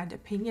 theories, and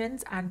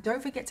opinions. And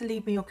don't forget to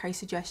leave me your case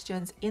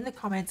suggestions in the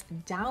comments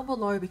down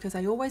below, because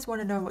I always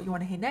want to know what you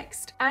want to hear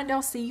next. And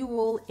I'll see you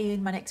all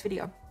in my next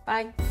video.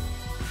 Bye.